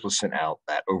 and notice was sent out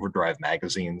that Overdrive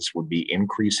magazines would be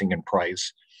increasing in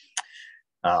price.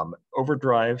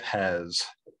 Overdrive has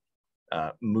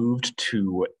moved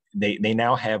to they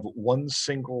now have one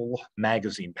single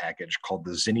magazine package called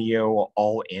the Zinio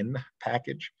All-In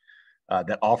package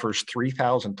that offers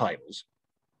 3,000 titles.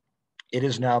 It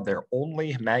is now their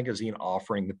only magazine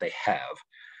offering that they have.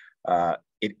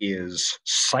 It is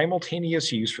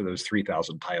simultaneous use for those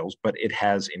 3,000 titles, but it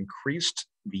has increased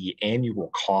the annual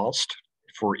cost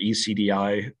for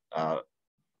ECDI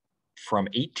from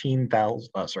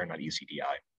 18,000, sorry, not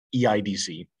ECDI,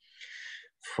 EIDC,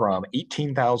 from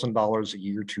 $18,000 a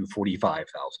year to $45,000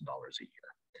 a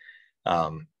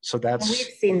year. So that's... We've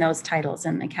seen those titles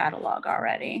in the catalog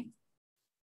already,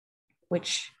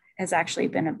 which has actually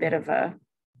been a bit of a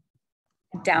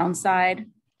downside.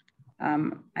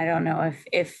 I don't know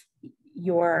if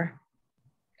your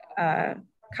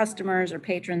customers or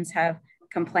patrons have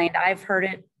complained. I've heard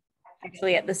it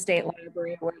actually at the state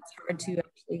library where it's hard to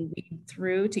actually weed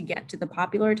through to get to the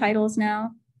popular titles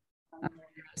now.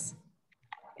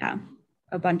 Yeah,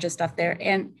 a bunch of stuff there.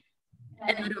 And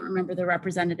I don't remember the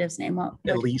representative's name.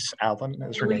 Elise Allen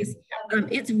is her name.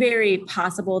 It's very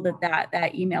possible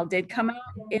that email did come out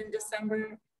in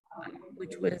December,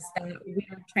 which was that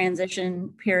weird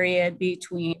transition period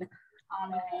between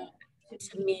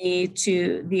to me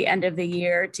to the end of the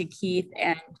year to Keith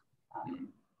and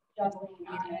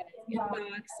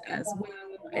inbox as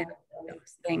well and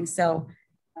those things. So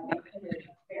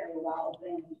very well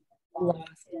been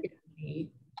lost in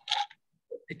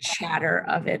the chatter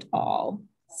of it all.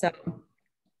 So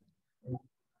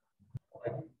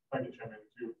I can chime in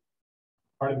too.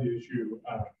 Part of the issue,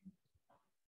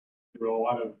 there were a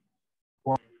lot of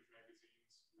foreign language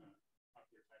magazines,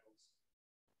 popular titles,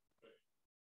 but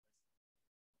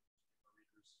our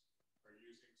readers are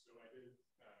using. So I did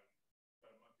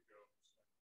about a month ago.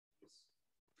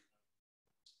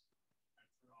 I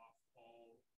turn off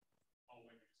all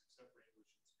languages except for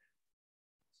English and Spanish.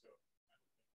 So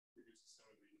reduces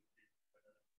some of the that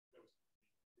was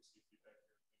received feedback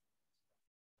here.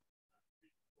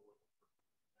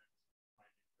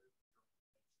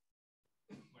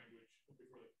 Language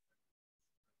before they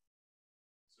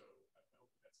so I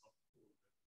hope that's helpful.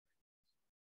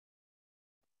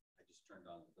 I just turned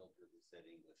on the filter that said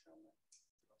English on that.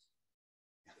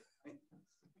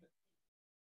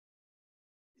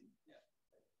 Yeah.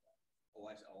 Oh,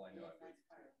 I know.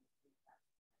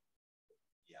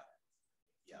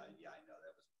 Yeah, I know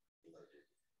that was loaded.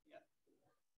 Yeah.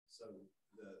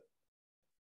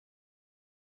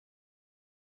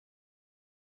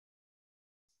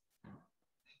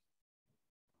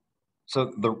 So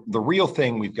the real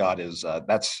thing we've got is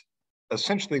that's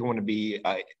essentially going to be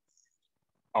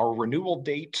our renewal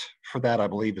date for that, I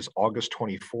believe, is August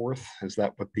 24th. Is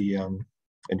that what the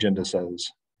agenda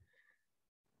says?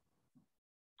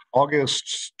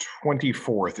 August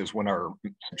 24th is when our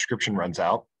subscription runs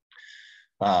out.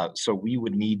 So we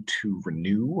would need to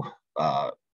renew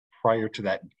prior to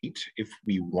that date if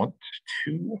we want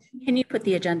to. Can you put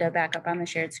the agenda back up on the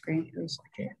shared screen, please? I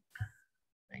can.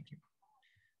 Thank you.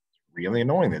 It's really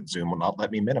annoying that Zoom will not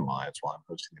let me minimize while I'm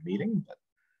hosting the meeting, but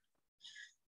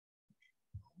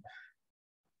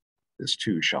this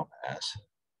too shall pass.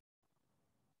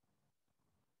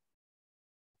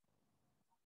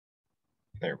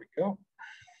 There we go.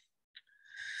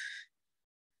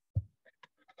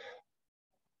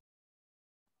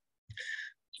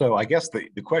 So I guess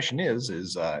the question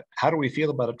is how do we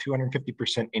feel about a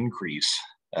 250% increase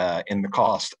in the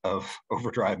cost of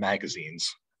Overdrive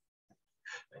magazines?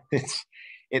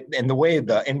 And the way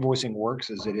the invoicing works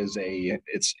is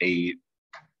it's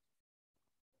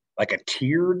like a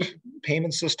tiered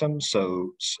payment system.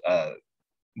 So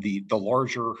the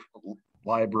larger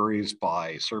libraries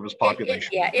by service population.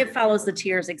 It follows the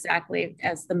tiers exactly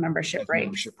as the membership rate.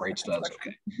 Membership rates does,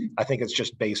 okay. I think it's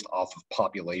just based off of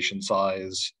population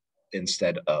size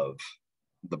instead of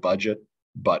the budget,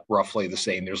 but roughly the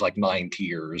same. There's like 9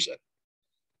 tiers.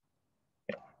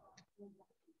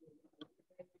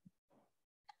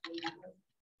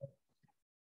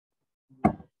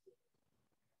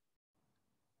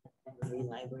 Every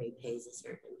library pays a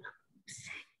certain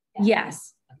amount.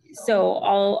 Yes. So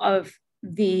all of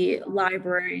the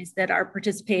libraries that are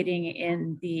participating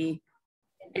in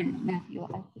and Matthew,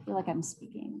 I feel like I'm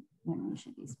speaking when we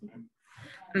should be speaking.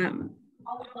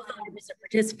 All of the libraries that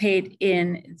participate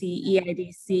in the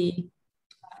EIDC,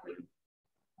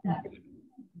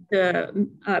 the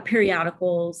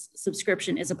periodicals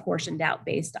subscription is apportioned out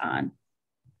based on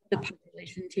the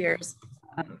population tiers.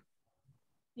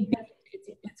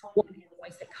 It's one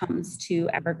invoice that comes to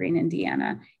Evergreen,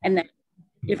 Indiana, and then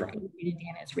Evergreen,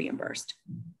 Indiana is reimbursed.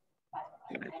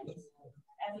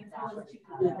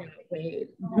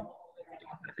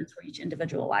 For each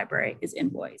individual library is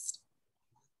invoiced.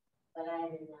 But I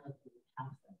didn't know if we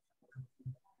have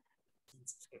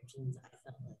subscriptions. I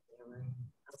felt like there were.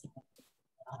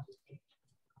 I'll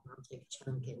take a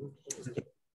chunk and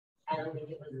I don't think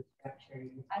it was structured.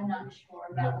 I'm not sure.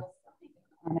 That was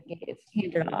something Gave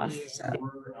handed off. So.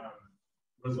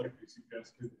 Was like they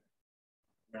suggested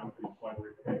amount that each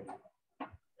library paid,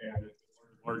 and it's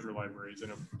larger libraries. I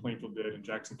know Plainfield did, and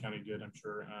Jackson County did. I'm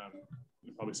sure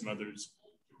probably some others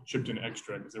chipped in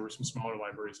extra because there were some smaller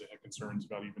libraries that had concerns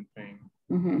about even paying,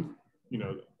 you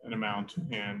know, an amount,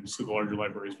 and so the larger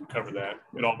libraries would cover that.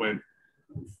 It all went.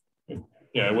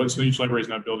 Yeah, it was, so each library is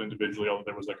not billed individually, although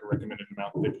there was like a recommended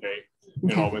amount that they pay.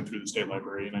 And it all went through the state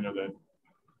library, and I know that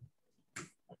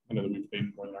we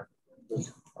paid more than our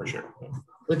share.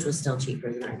 Which was still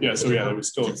cheaper than our. Yeah, so yeah, it was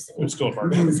still a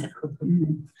bargain.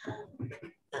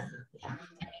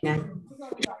 Yeah.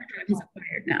 Is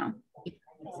acquired now.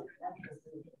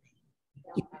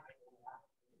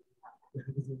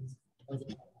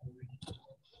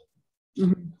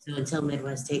 So until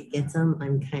Midwest State gets them,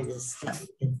 I'm kind of stuck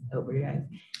with Overdrive.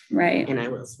 Right. And I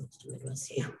will switch to Midwest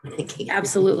State when I can.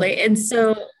 Absolutely. And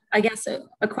so I guess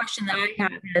a question that I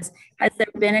have is, has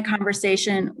there been a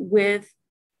conversation with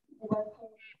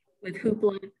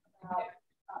Hoopla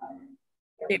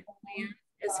their plan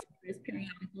as far as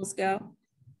periodicals go?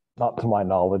 Not to my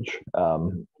knowledge.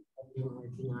 Been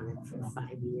working on it for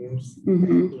 5 years. You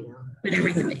know,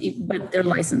 but their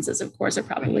licenses, of course, are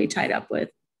probably tied up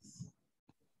with.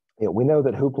 Yeah, we know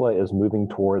that Hoopla is moving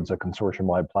towards a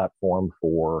consortium-wide platform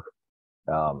for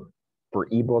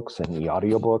ebooks and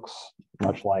e-audiobooks,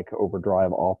 much like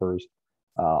Overdrive offers.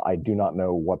 I do not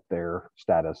know what their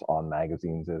status on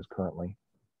magazines is currently.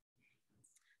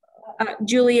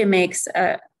 Julia makes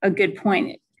a good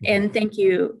point, and thank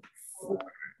you for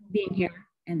being here.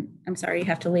 And I'm sorry you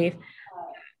have to leave.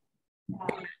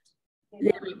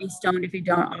 They might be stoned if you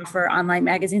don't offer online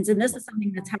magazines, and this is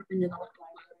something that's happened in the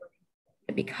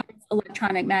because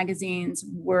electronic magazines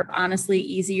were honestly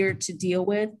easier to deal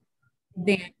with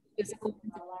than physical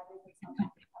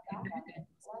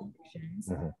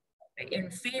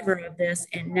in favor of this,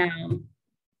 and now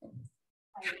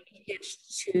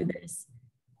hitched to this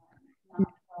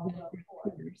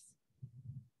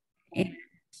and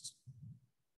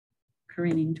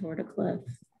careening toward a cliff.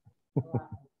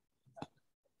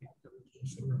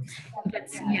 But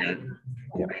yeah,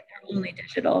 only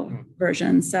digital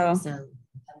version. So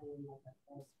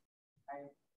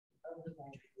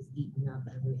eating up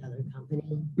every other company.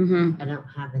 I don't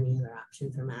have any other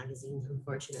option for magazines,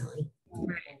 unfortunately. You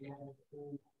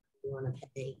want to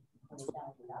pay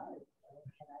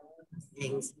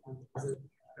things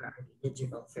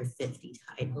digital for 50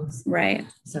 titles. Right.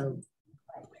 So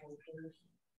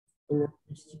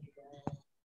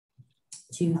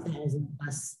 2,000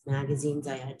 plus magazines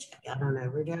I had to check out on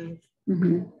Overdrive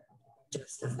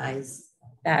justifies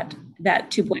that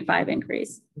 2.5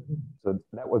 increase. So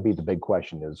that would be the big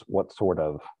question, is what sort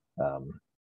of,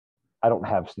 I don't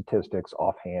have statistics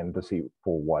offhand to see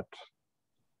for what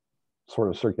sort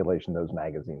of circulation those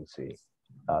magazines see.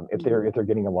 If they're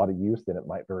getting a lot of use, then it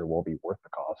might very well be worth the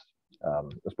cost,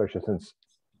 especially since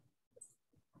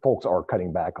folks are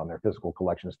cutting back on their physical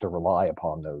collections to rely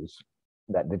upon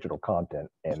that digital content,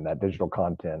 and that digital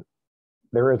content,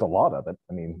 there is a lot of it.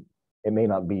 I mean, it may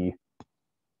not be,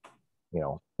 you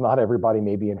know, not everybody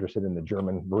may be interested in the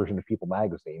German version of People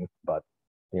magazine, but,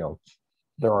 you know,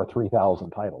 there are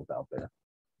 3,000 titles out there.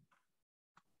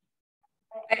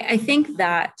 I think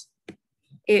that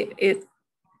it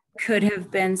could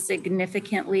have been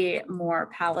significantly more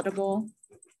palatable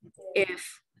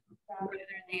if, rather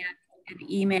than an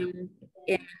email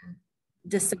in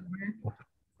December,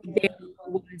 there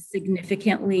was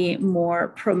significantly more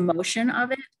promotion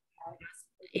of it,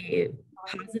 a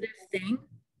positive thing.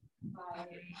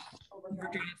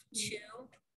 Overdrive 2,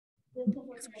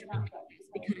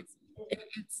 because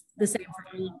it's the same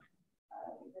for all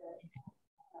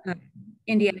of them.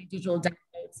 Indiana Digital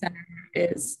Download Center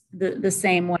is the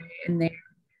same way, and they're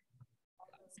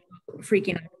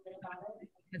freaking out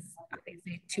because they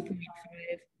say 2.5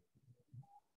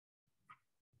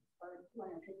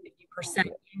 50%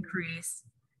 increase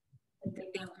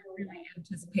that they were really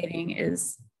anticipating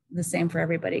is the same for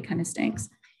everybody. Kind of stinks.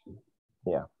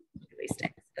 Yeah. It really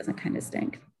stinks. It doesn't kind of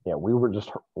stink. Yeah,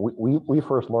 we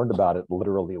first learned about it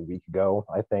literally a week ago,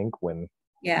 I think, when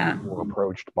we were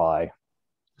approached by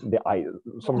by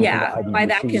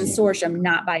that consortium,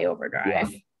 not by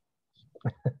Overdrive. Yeah.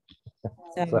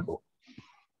 So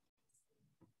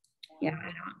yeah,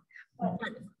 I don't.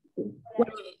 But what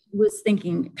I was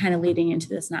thinking, kind of leading into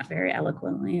this, not very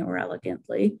eloquently or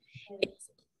elegantly,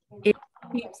 it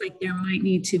seems like there might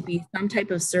need to be some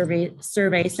type of survey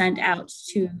sent out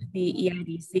to the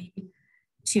EIDC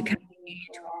to kind of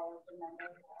gauge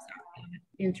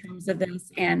in terms of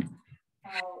this, and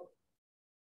how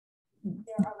there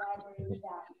are libraries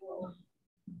that will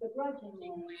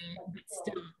begrudgingly but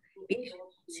still be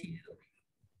able to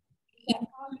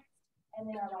and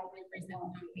there are libraries that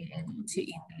won't be able to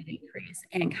eat that increase,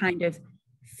 and kind of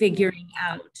figuring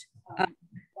out what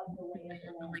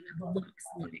it looks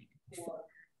like for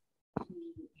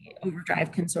the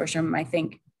Overdrive Consortium, I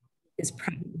think, is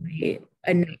probably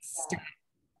a next step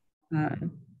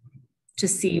to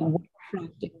see what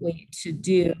practically to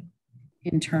do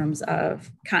in terms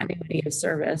of continuity of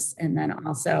service, and then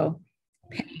also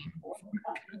paying for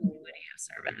continuity of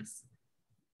service.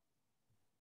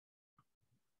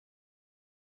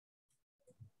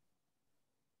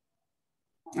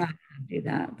 I can do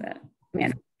that, but I mean, I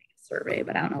don't think a survey,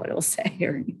 but I don't know what it'll say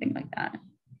or anything like that.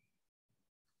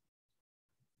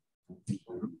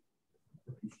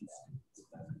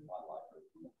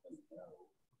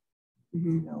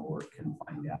 Mm-hmm. Know or can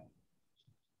find out.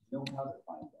 Know how to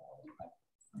find out.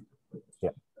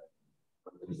 Yep.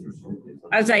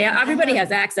 I was like, yeah, everybody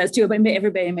has access to it, but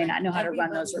everybody may not know how to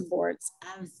run those reports.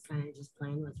 I was kind of just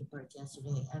playing with reports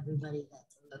yesterday. Everybody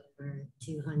that's over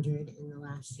 200 in the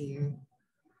last year,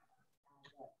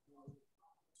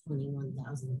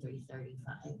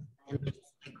 21,335, and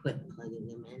I quit plugging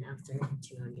them in after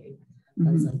 200.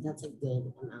 I was like, that's a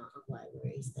good amount of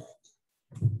libraries that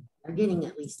are getting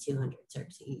at least 200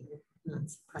 certs a year.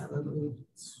 That's probably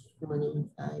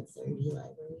 25, 30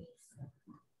 libraries.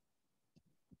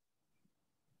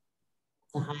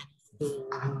 The highest being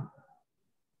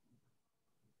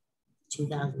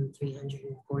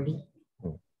 2,340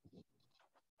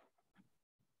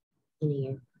 in a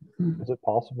year. Is it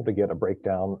possible to get a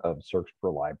breakdown of search per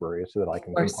library so that I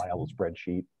can compile a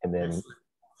spreadsheet and then?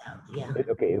 Yeah.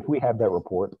 Okay, if we have that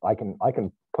report, I can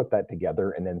put that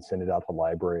together and then send it out to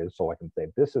libraries, so I can say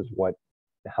this is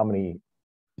how many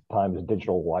times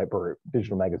digital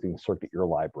magazines search at your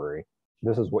library.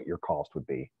 This is what your cost would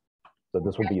be. So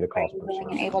this would be the cost per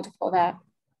search. And able to pull that.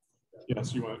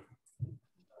 Yes, you want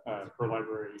per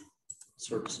library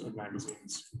search of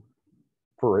magazines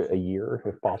for a year,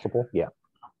 if possible. Yeah,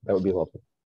 that would be lovely.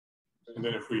 And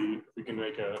then if we can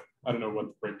make I don't know what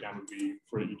the breakdown would be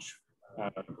for each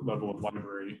level of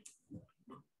library,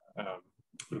 but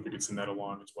if we could send that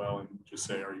along as well and just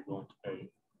say, are you willing to pay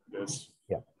this?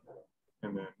 Yeah.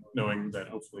 And then knowing that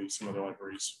hopefully some other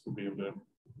libraries will be able to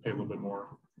pay a little bit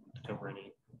more to cover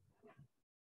any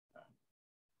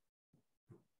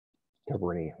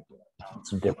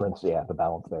difference. Yeah, the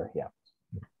balance there. Yeah.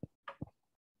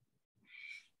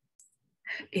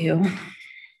 Ew.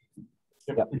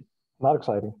 Yep. Not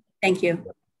exciting. Thank you.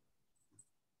 Yep.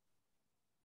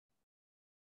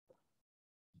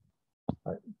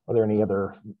 All right. Are there any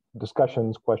other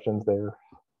discussions, questions there?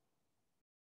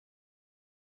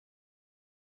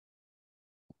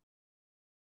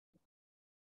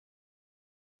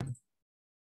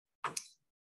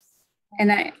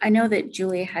 And I know that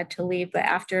Julie had to leave, but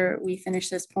after we finish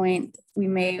this point, we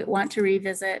may want to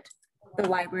revisit the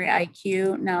library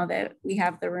IQ now that we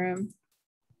have the room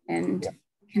and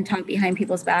can talk behind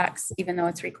people's backs, even though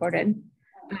it's recorded.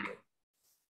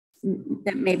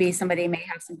 That maybe somebody may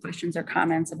have some questions or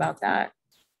comments about that.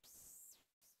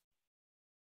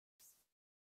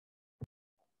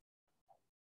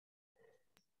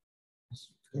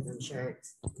 I'm sure.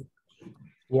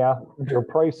 Yeah, their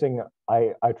pricing,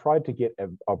 I tried to get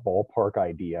a ballpark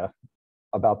idea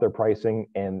about their pricing,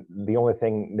 and the only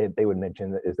thing that they would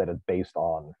mention is that it's based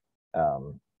on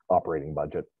operating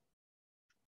budget.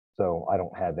 So I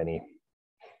don't have any.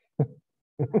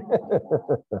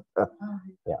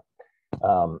 Yeah.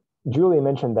 Julie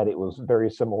mentioned that it was very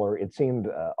similar. It seemed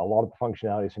a lot of the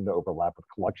functionality seemed to overlap with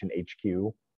Collection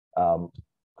HQ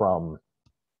from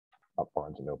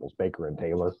Barnes & Noble's Baker and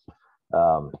Taylor.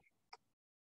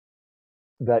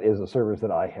 That is a service that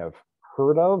I have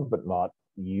heard of, but not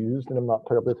used, and I'm not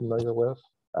terribly familiar with.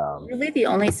 Really, the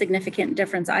only significant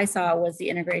difference I saw was the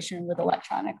integration with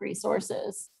electronic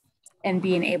resources and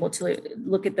being able to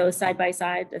look at those side by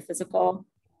side, the physical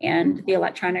and the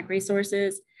electronic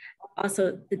resources,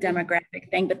 also the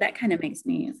demographic thing, but that kind of makes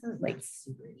me like,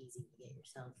 super easy to get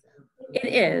yourself though.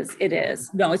 It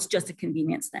is. No, it's just a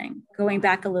convenience thing. Going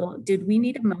back a little, did we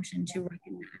need a motion to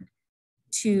recommend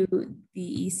to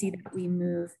the EC that we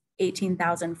move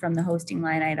 18,000 from the hosting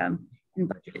line item and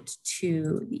budget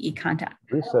to the eContent?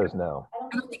 Who says no?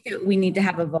 I don't think that we need to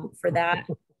have a vote for that.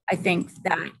 I think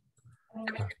that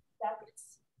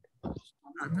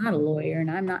I'm not a lawyer and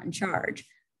I'm not in charge,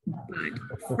 but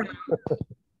from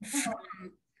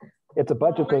It's a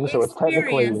budget thing, so it's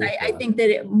technically. I think that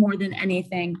it, more than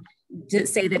anything, to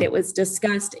say that it was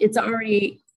discussed, it's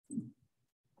already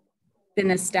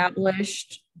been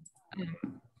established. And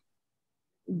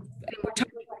we're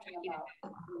talking about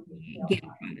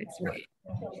game products, right?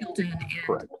 Children and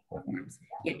platforms.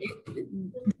 Yeah,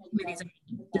 committees are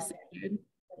decided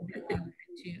that they want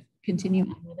to continue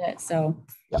on with it. So,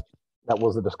 yep, that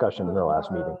was the discussion in their last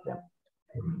meeting. Yep.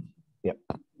 Yep.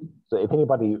 So if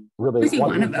anybody really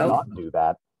wants to not do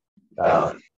that,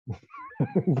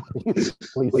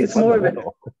 please it's more of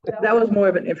that was more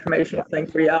of an informational thing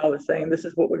for y'all. I was saying this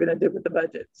is what we're going to do with the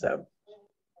budget. So.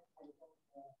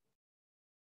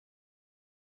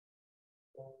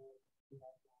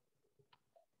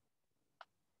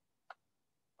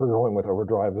 We're going with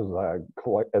Overdrive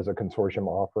as a consortium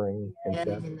offering instead.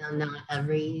 And not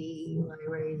every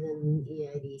library is in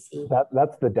EIDC.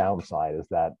 That's the downside, is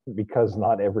that because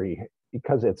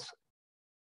it's,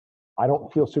 I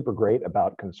don't feel super great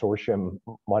about consortium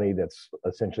money that's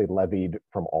essentially levied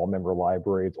from all member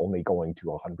libraries only going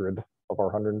to 100 of our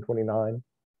 129.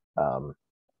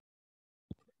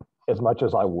 As much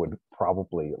as I would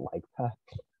probably like that.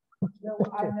 No,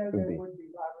 I know there would be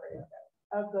libraries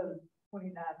of the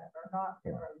 29 that are not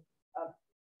members of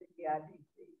the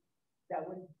EIDC that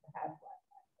would have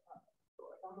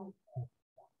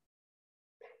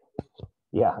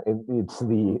yeah, it's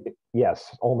the,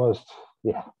 yes, almost,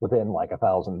 yeah, within like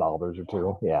 $1,000 or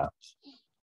two. Yeah.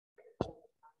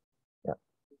 Yeah.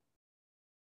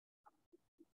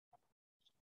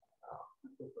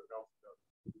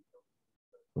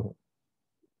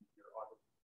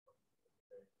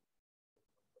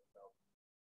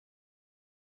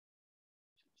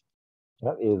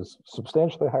 That is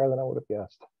substantially higher than I would have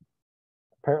guessed.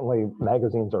 Apparently,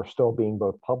 magazines are still being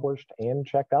both published and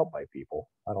checked out by people.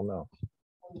 I don't know.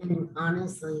 And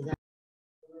honestly, that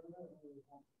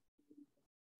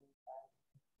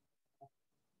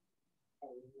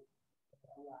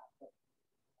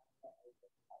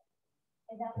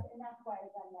And that's why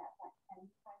I've done that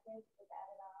package was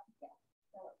added on. Yeah.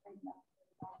 So it brings up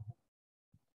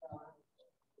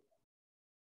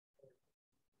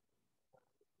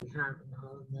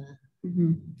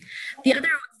the other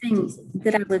thing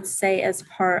that I would say as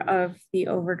part of the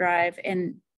Overdrive,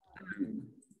 and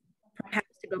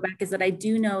perhaps to go back, is that I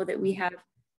do know that we have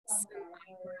some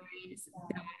libraries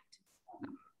that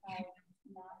have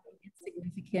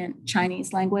significant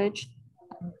Chinese language,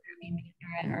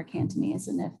 Mandarin or Cantonese,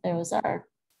 and if there's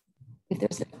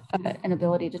an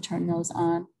ability to turn those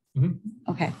on.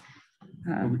 Okay.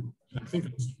 I think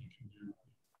it's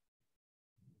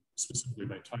specifically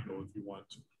by title if you want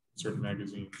certain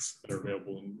magazines that are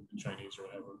available in Chinese or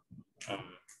whatever,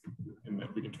 and then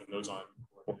we can turn those on.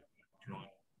 The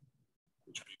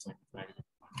Chinese language magazine.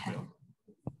 Okay.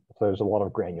 So there's a lot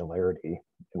of granularity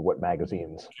in what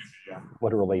magazines,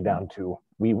 literally down to,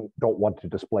 we don't want to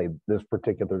display this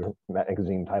particular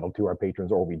magazine title to our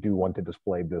patrons, or we do want to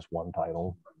display this one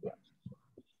title. Yeah.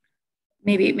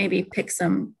 Maybe pick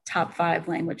some top 5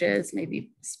 languages,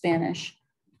 maybe Spanish,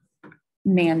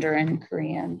 Mandarin,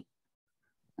 Korean,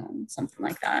 something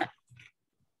like that.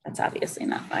 That's obviously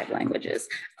not 5 languages.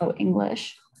 Oh,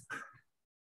 English.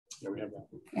 Yeah, we have that.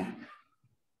 Yeah.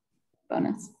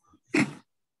 Bonus.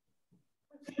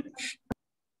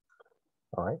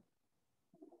 All right.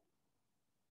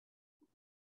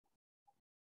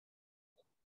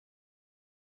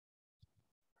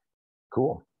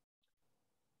 Cool.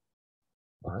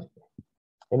 All right.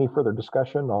 Any further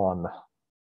discussion on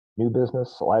new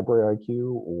business, library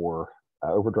IQ, or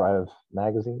Overdrive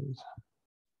magazines?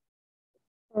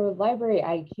 For library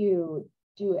IQ,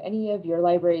 do any of your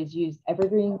libraries use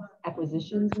Evergreen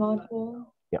acquisitions module?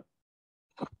 Yeah.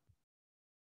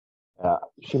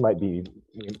 She might have muted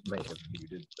the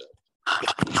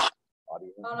audio.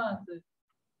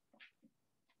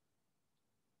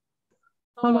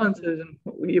 Hold on, Susan.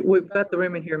 We've got the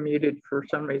room in here muted for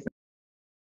some reason.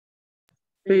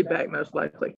 Feedback, most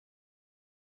likely.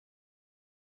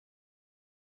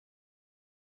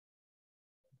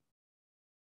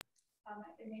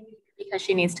 Because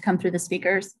she needs to come through the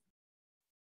speakers.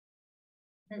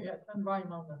 Yeah, turn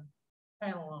volume on the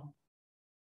panel on.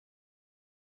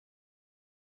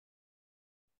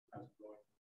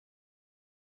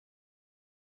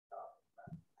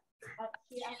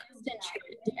 Do any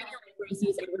libraries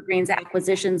use Evergreen's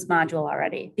acquisitions module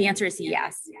already? The answer is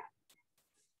yes.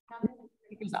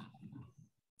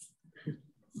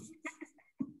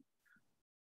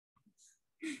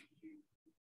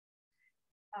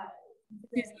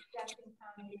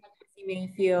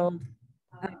 Mayfield.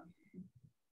 I'm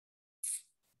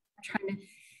trying to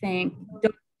think.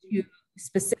 Those two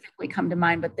specifically come to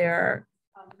mind, but there are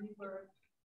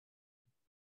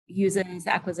uses,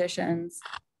 acquisitions,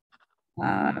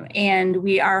 and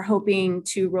we are hoping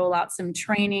to roll out some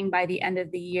training by the end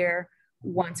of the year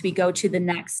once we go to the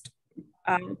next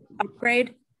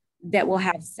upgrade that will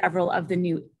have several of the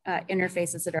new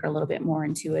interfaces that are a little bit more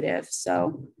intuitive.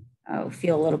 So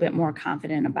feel a little bit more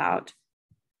confident about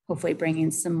hopefully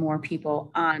bringing some more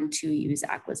people on to use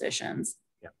acquisitions.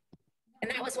 Yep.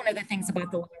 And that was one of the things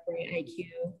about the Library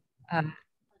IQ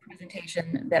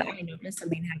presentation that I noticed. I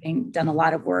mean, having done a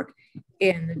lot of work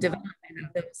in the development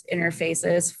of those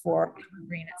interfaces for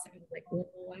Evergreen, it sounded like, well,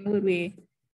 why would we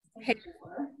pay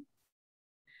for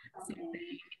something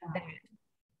that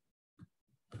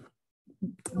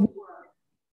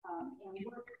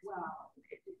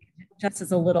just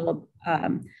as a little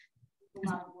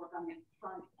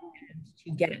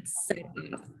to get it set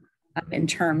up in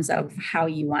terms of how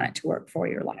you want it to work for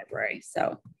your library.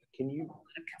 So can you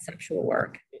conceptual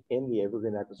work in the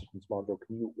Evergreen acquisitions module,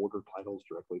 can you order titles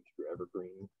directly through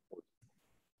Evergreen?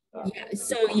 Yeah,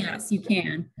 so yes, you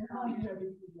can.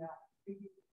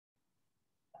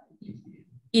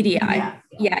 EDI,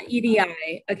 yeah,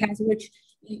 EDI accounts, which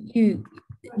you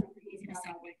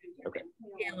okay.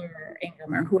 Taylor or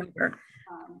Ingram or whoever.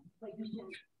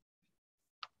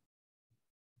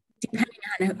 Depending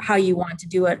on how you want to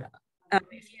do it,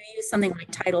 if you use something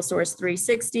like Title Source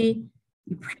 360,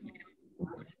 you probably don't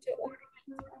want to order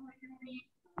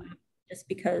it just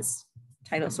because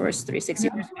Title Source 360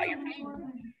 is what you're paying.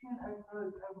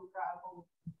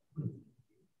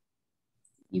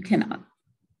 You cannot.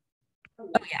 Oh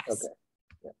yes.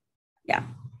 Okay. Yeah.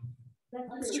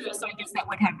 That's true. So I guess that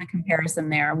would have the comparison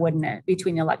there, wouldn't it,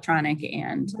 between electronic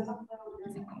and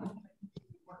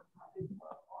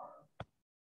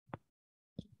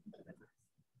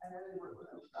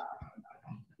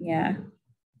yeah.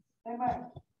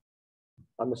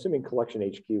 I'm assuming Collection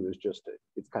HQ is just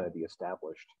it's kind of the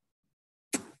established.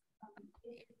 It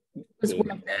was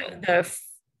one of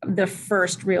the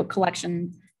first real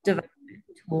collection development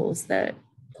tools that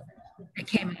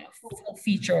came out full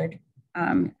featured.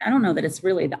 I don't know that it's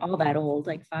really all that old,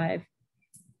 like 5-7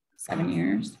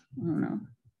 years. I don't know.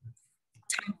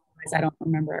 Time-wise, I don't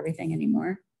remember everything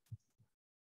anymore.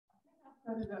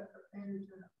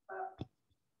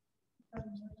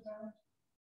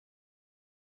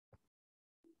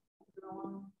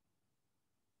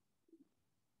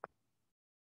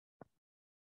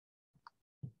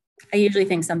 I usually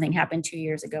think something happened 2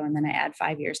 years ago, and then I add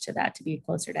 5 years to that to be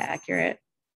closer to accurate.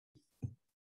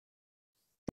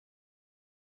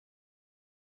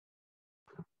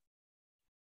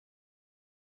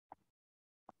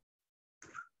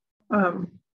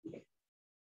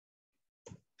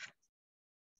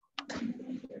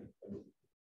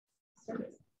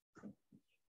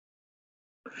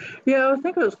 Yeah, I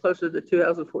think it was closer to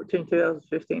 2014,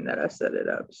 2015 that I set it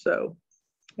up. So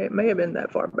it may have been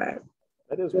that far back.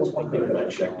 That is one thing that I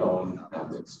checked on.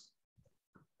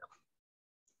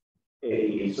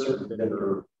 A certain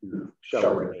vendor who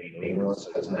shall remain nameless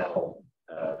has now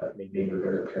made me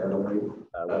very paranoid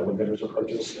when vendors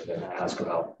approach us and then ask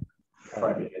about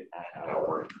trying to get at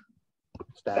our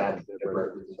stats, their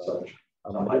records and such.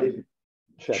 I didn't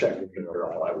check and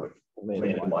verify with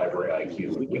Main Library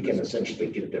IQ. We can essentially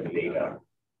get them data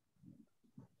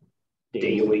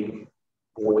daily,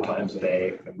 4 times a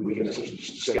day, and we can essentially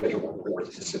schedule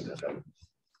reports to send to them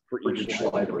for each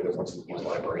library that wants to use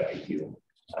Library IQ.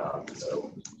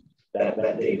 So that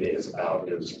data is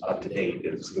about as up to date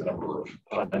as the number of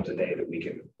times a day that we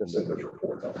can send those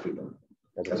reports out to them,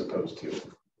 as opposed to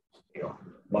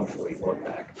monthly look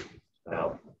back.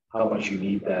 Now, how much you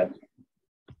need that,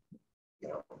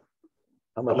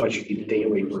 how much you need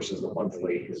daily versus the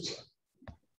monthly is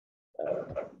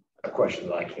a question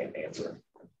that I can't answer.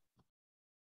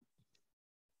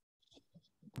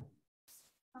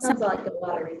 Sounds like a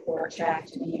lot of report track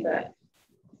to me, but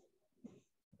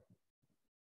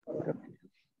not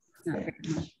very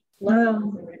much.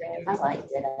 Well, I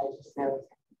liked it. I just know.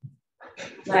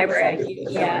 Library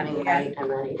IQ, yeah.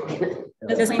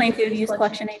 Does Plainfield use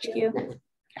Collection HQ?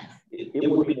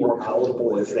 It would be more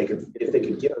palatable if they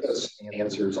could give us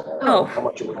answers on how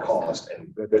much it would cost,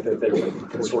 and if there's a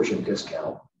consortium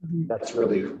discount. That's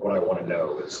really what I want to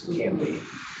know is can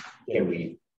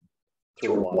we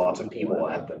throw lots of people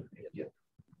at them and get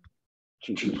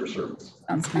cheaper service?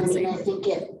 I mean, I think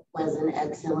it was an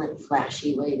excellent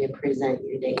flashy way to present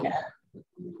your data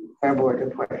for board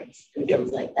reports and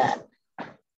things like that,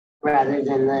 rather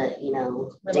than the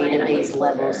database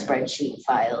level spreadsheet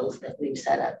files that we've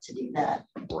set up to do that.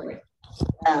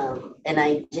 And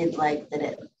I did like that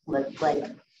it looked like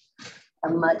a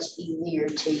much easier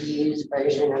to use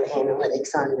version of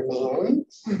Analytics on Demand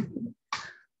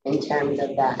in terms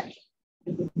of that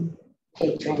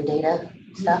patron data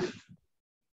stuff,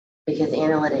 because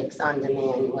Analytics on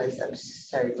Demand was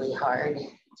absurdly hard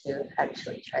to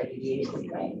actually try to use,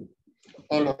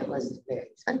 and it was very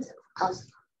expensive also.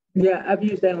 Yeah, I've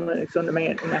used Analytics on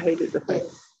Demand and I hated the thing.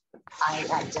 I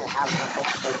had to have a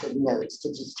whole bunch of notes to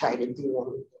just try to do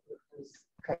anything. It was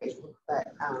crazy, but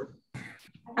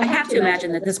I have to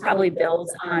imagine that this probably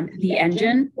builds on the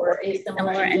engine or a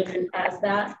similar engine as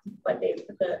that, but they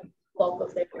put the bulk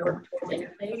of their work towards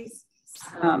interface.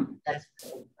 That's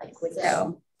like,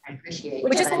 So I appreciate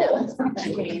which is that. cool.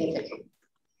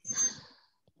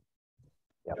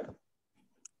 Yep.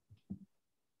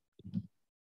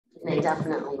 And I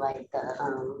definitely like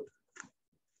the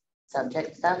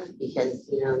subject stuff because,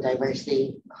 you know,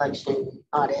 diversity collection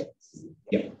audits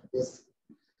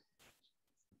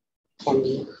can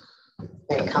be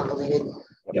very convoluted.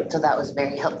 So that was a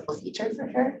very helpful feature for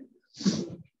sure.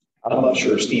 I'm not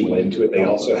sure if Steve went into it. They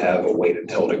also have a way to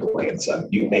tell at a glance.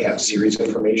 They have series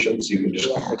information, so you can just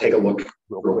take a look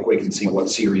real quick and see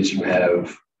what series you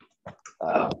have,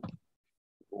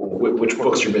 which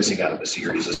books you're missing out of the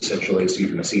series, essentially, so you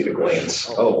can see at a glance.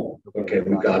 Oh, okay,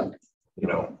 we've got, you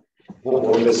know,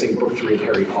 we're missing book 3 of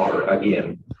Harry Potter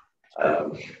again.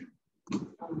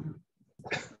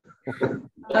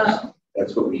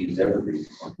 That's what we use Evergreen.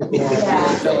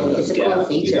 It's a cool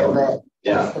feature, but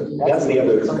yeah, that's the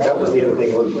other. That was the other thing.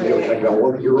 They were talking about,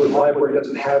 well, your library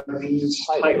doesn't have these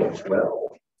titles.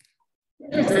 Well,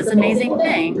 it's this amazing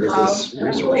thing called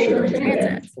resource sharing.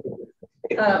 transit.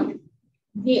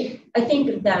 I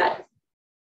think that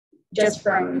just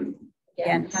from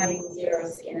again having zero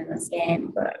skin in this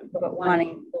game, but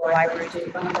wanting the library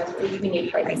to fund us, we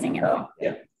need pricing info.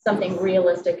 Yeah. Something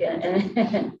realistic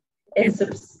and it's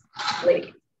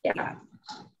like, yeah.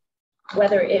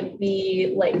 Whether it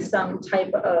be like some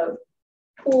type of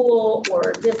pool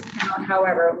or discount,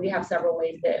 however, we have several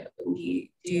ways that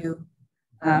we do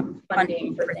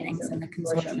funding for things in the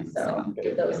consortium. So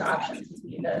those options would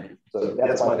be the. So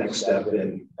that's my next step.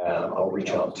 Then I'll reach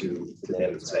out to them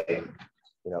and say,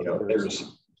 you know,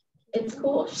 there's. It's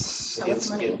cool. There's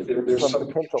some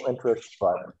potential interest,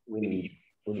 but we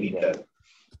need to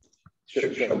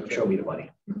show me the money.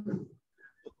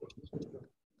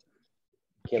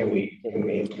 Can we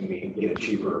get it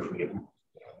cheaper if we get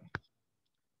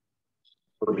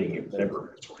for being a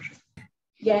member?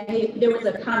 Yeah, there was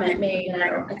a comment made, and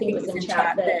I think it was in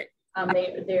chat that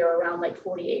they're around like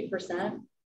 48%,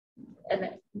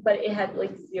 but it had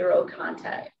like zero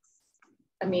context.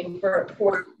 I mean, for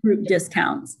group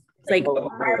discounts, it's like that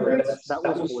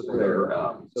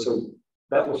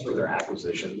was for their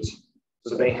acquisitions.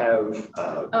 So they have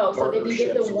so they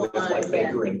get the one like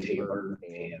Baker and Taylor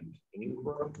and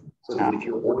Ingram. So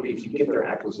if you get their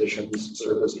acquisitions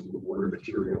service and you order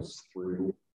materials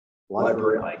through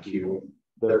Library IQ, you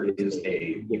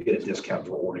get a discount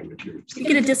for ordering materials. You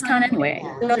get a discount anyway.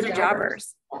 Those are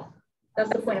jobbers. That's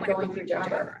the point of going through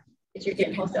jobber. Is you're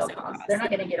getting wholesale costs. They're not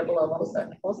going to get it below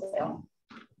wholesale.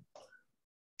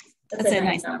 That's a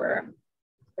nice number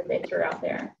that they threw out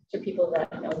there to people that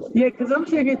know. Yeah, because I'm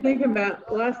thinking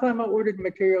about last time I ordered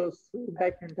materials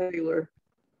back in Taylor,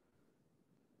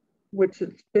 which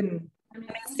it's been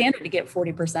standard to get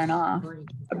 40% off.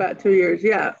 About 2 years,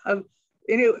 yeah.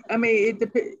 It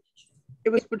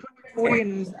was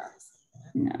between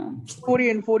 40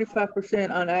 and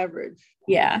 45% on average.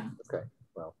 Yeah. Okay.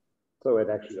 Well, so it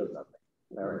actually does nothing.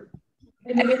 All right.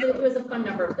 It was a fun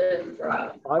number to throw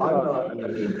out.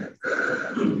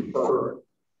 For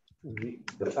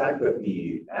the fact that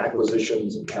the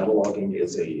acquisitions and cataloging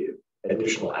is a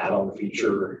additional add-on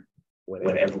feature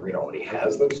when Evergreen already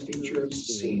has those features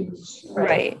seems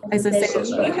right. As I said,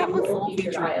 you have a full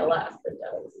feature ILS that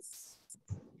does.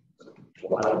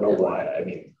 Well, I don't know why. I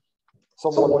mean,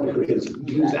 someone who has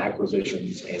used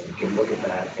acquisitions and can look at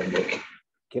that and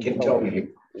can tell me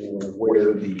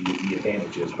where the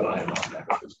advantage is, but I am not an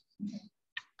acquisition.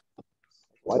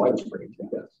 Why just bring it to you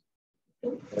guys?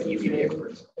 But you can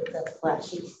experts. It's a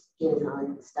flashy skin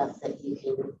on stuff that you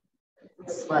can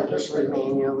sluggishly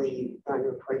manually run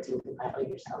reports and compile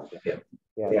yourself. Yeah.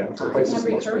 It's a place to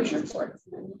recurring reports.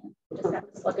 You just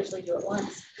have to sluggishly do it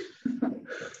once.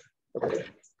 Okay.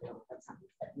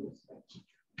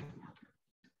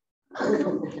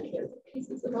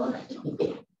 Pieces of art.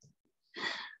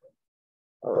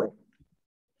 All right.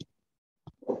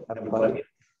 Have fun.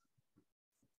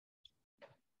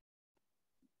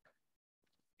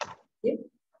 Yeah.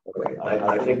 Okay.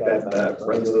 I think that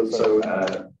brings us. So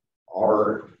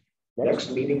our next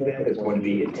meeting then is going to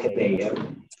be at 10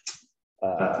 a.m.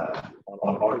 On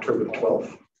October the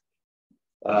 12th.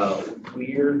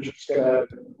 We're just gonna,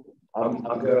 I'm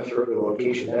gonna throw the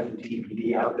location and the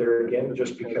TBD out there again,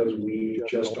 just because we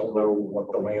just don't know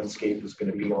what the landscape is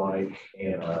gonna be like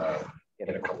in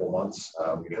a couple of months.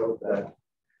 We hope that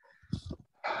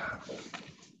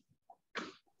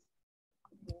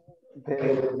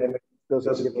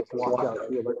doesn't give us a lockout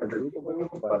feel like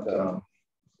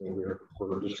but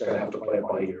we're just gonna have to play it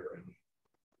by ear and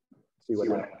see what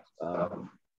happens.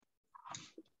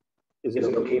 Is it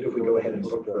okay if we go ahead and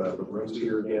book the rooms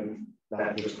here again,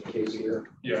 Matt, just in case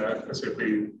here? Yeah, I say if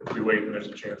we wait, then there's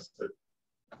a chance that it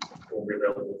won't be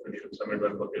available for you. So I'm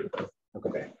going to book it.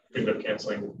 Okay. If we end up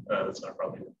canceling, that's not a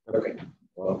problem. Okay.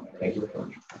 Well, thank you very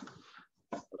much.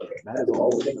 Okay. That is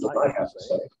all the things that I have to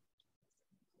say.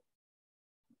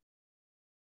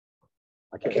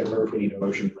 I can't remember if we need a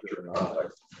motion for adjourn or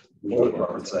not. What would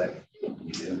Robert say?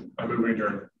 I move we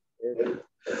adjourn.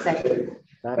 Second.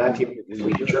 Matthew,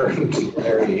 we adjourned.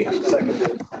 Mary,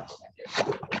 seconded.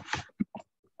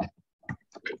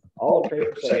 All in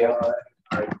favor, say aye.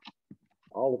 Aye.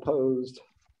 All opposed,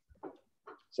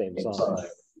 same sign.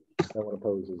 No one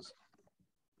opposes.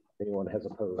 If anyone has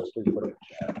opposed, please put it in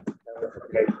the chat.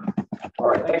 Okay. All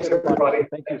right. Thanks, everybody.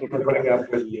 Thank you for putting up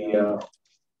with the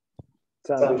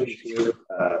sound issues here.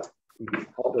 You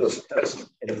helped us test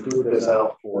and improve this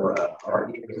out for our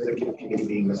executive committee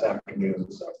meeting this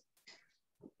afternoon. So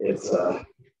it's a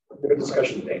good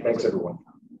discussion today. Thanks, everyone.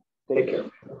 Take care.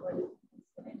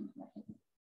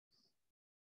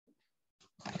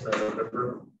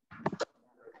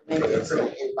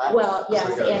 Well,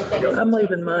 yes, and I'm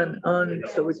leaving mine on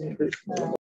so we can do.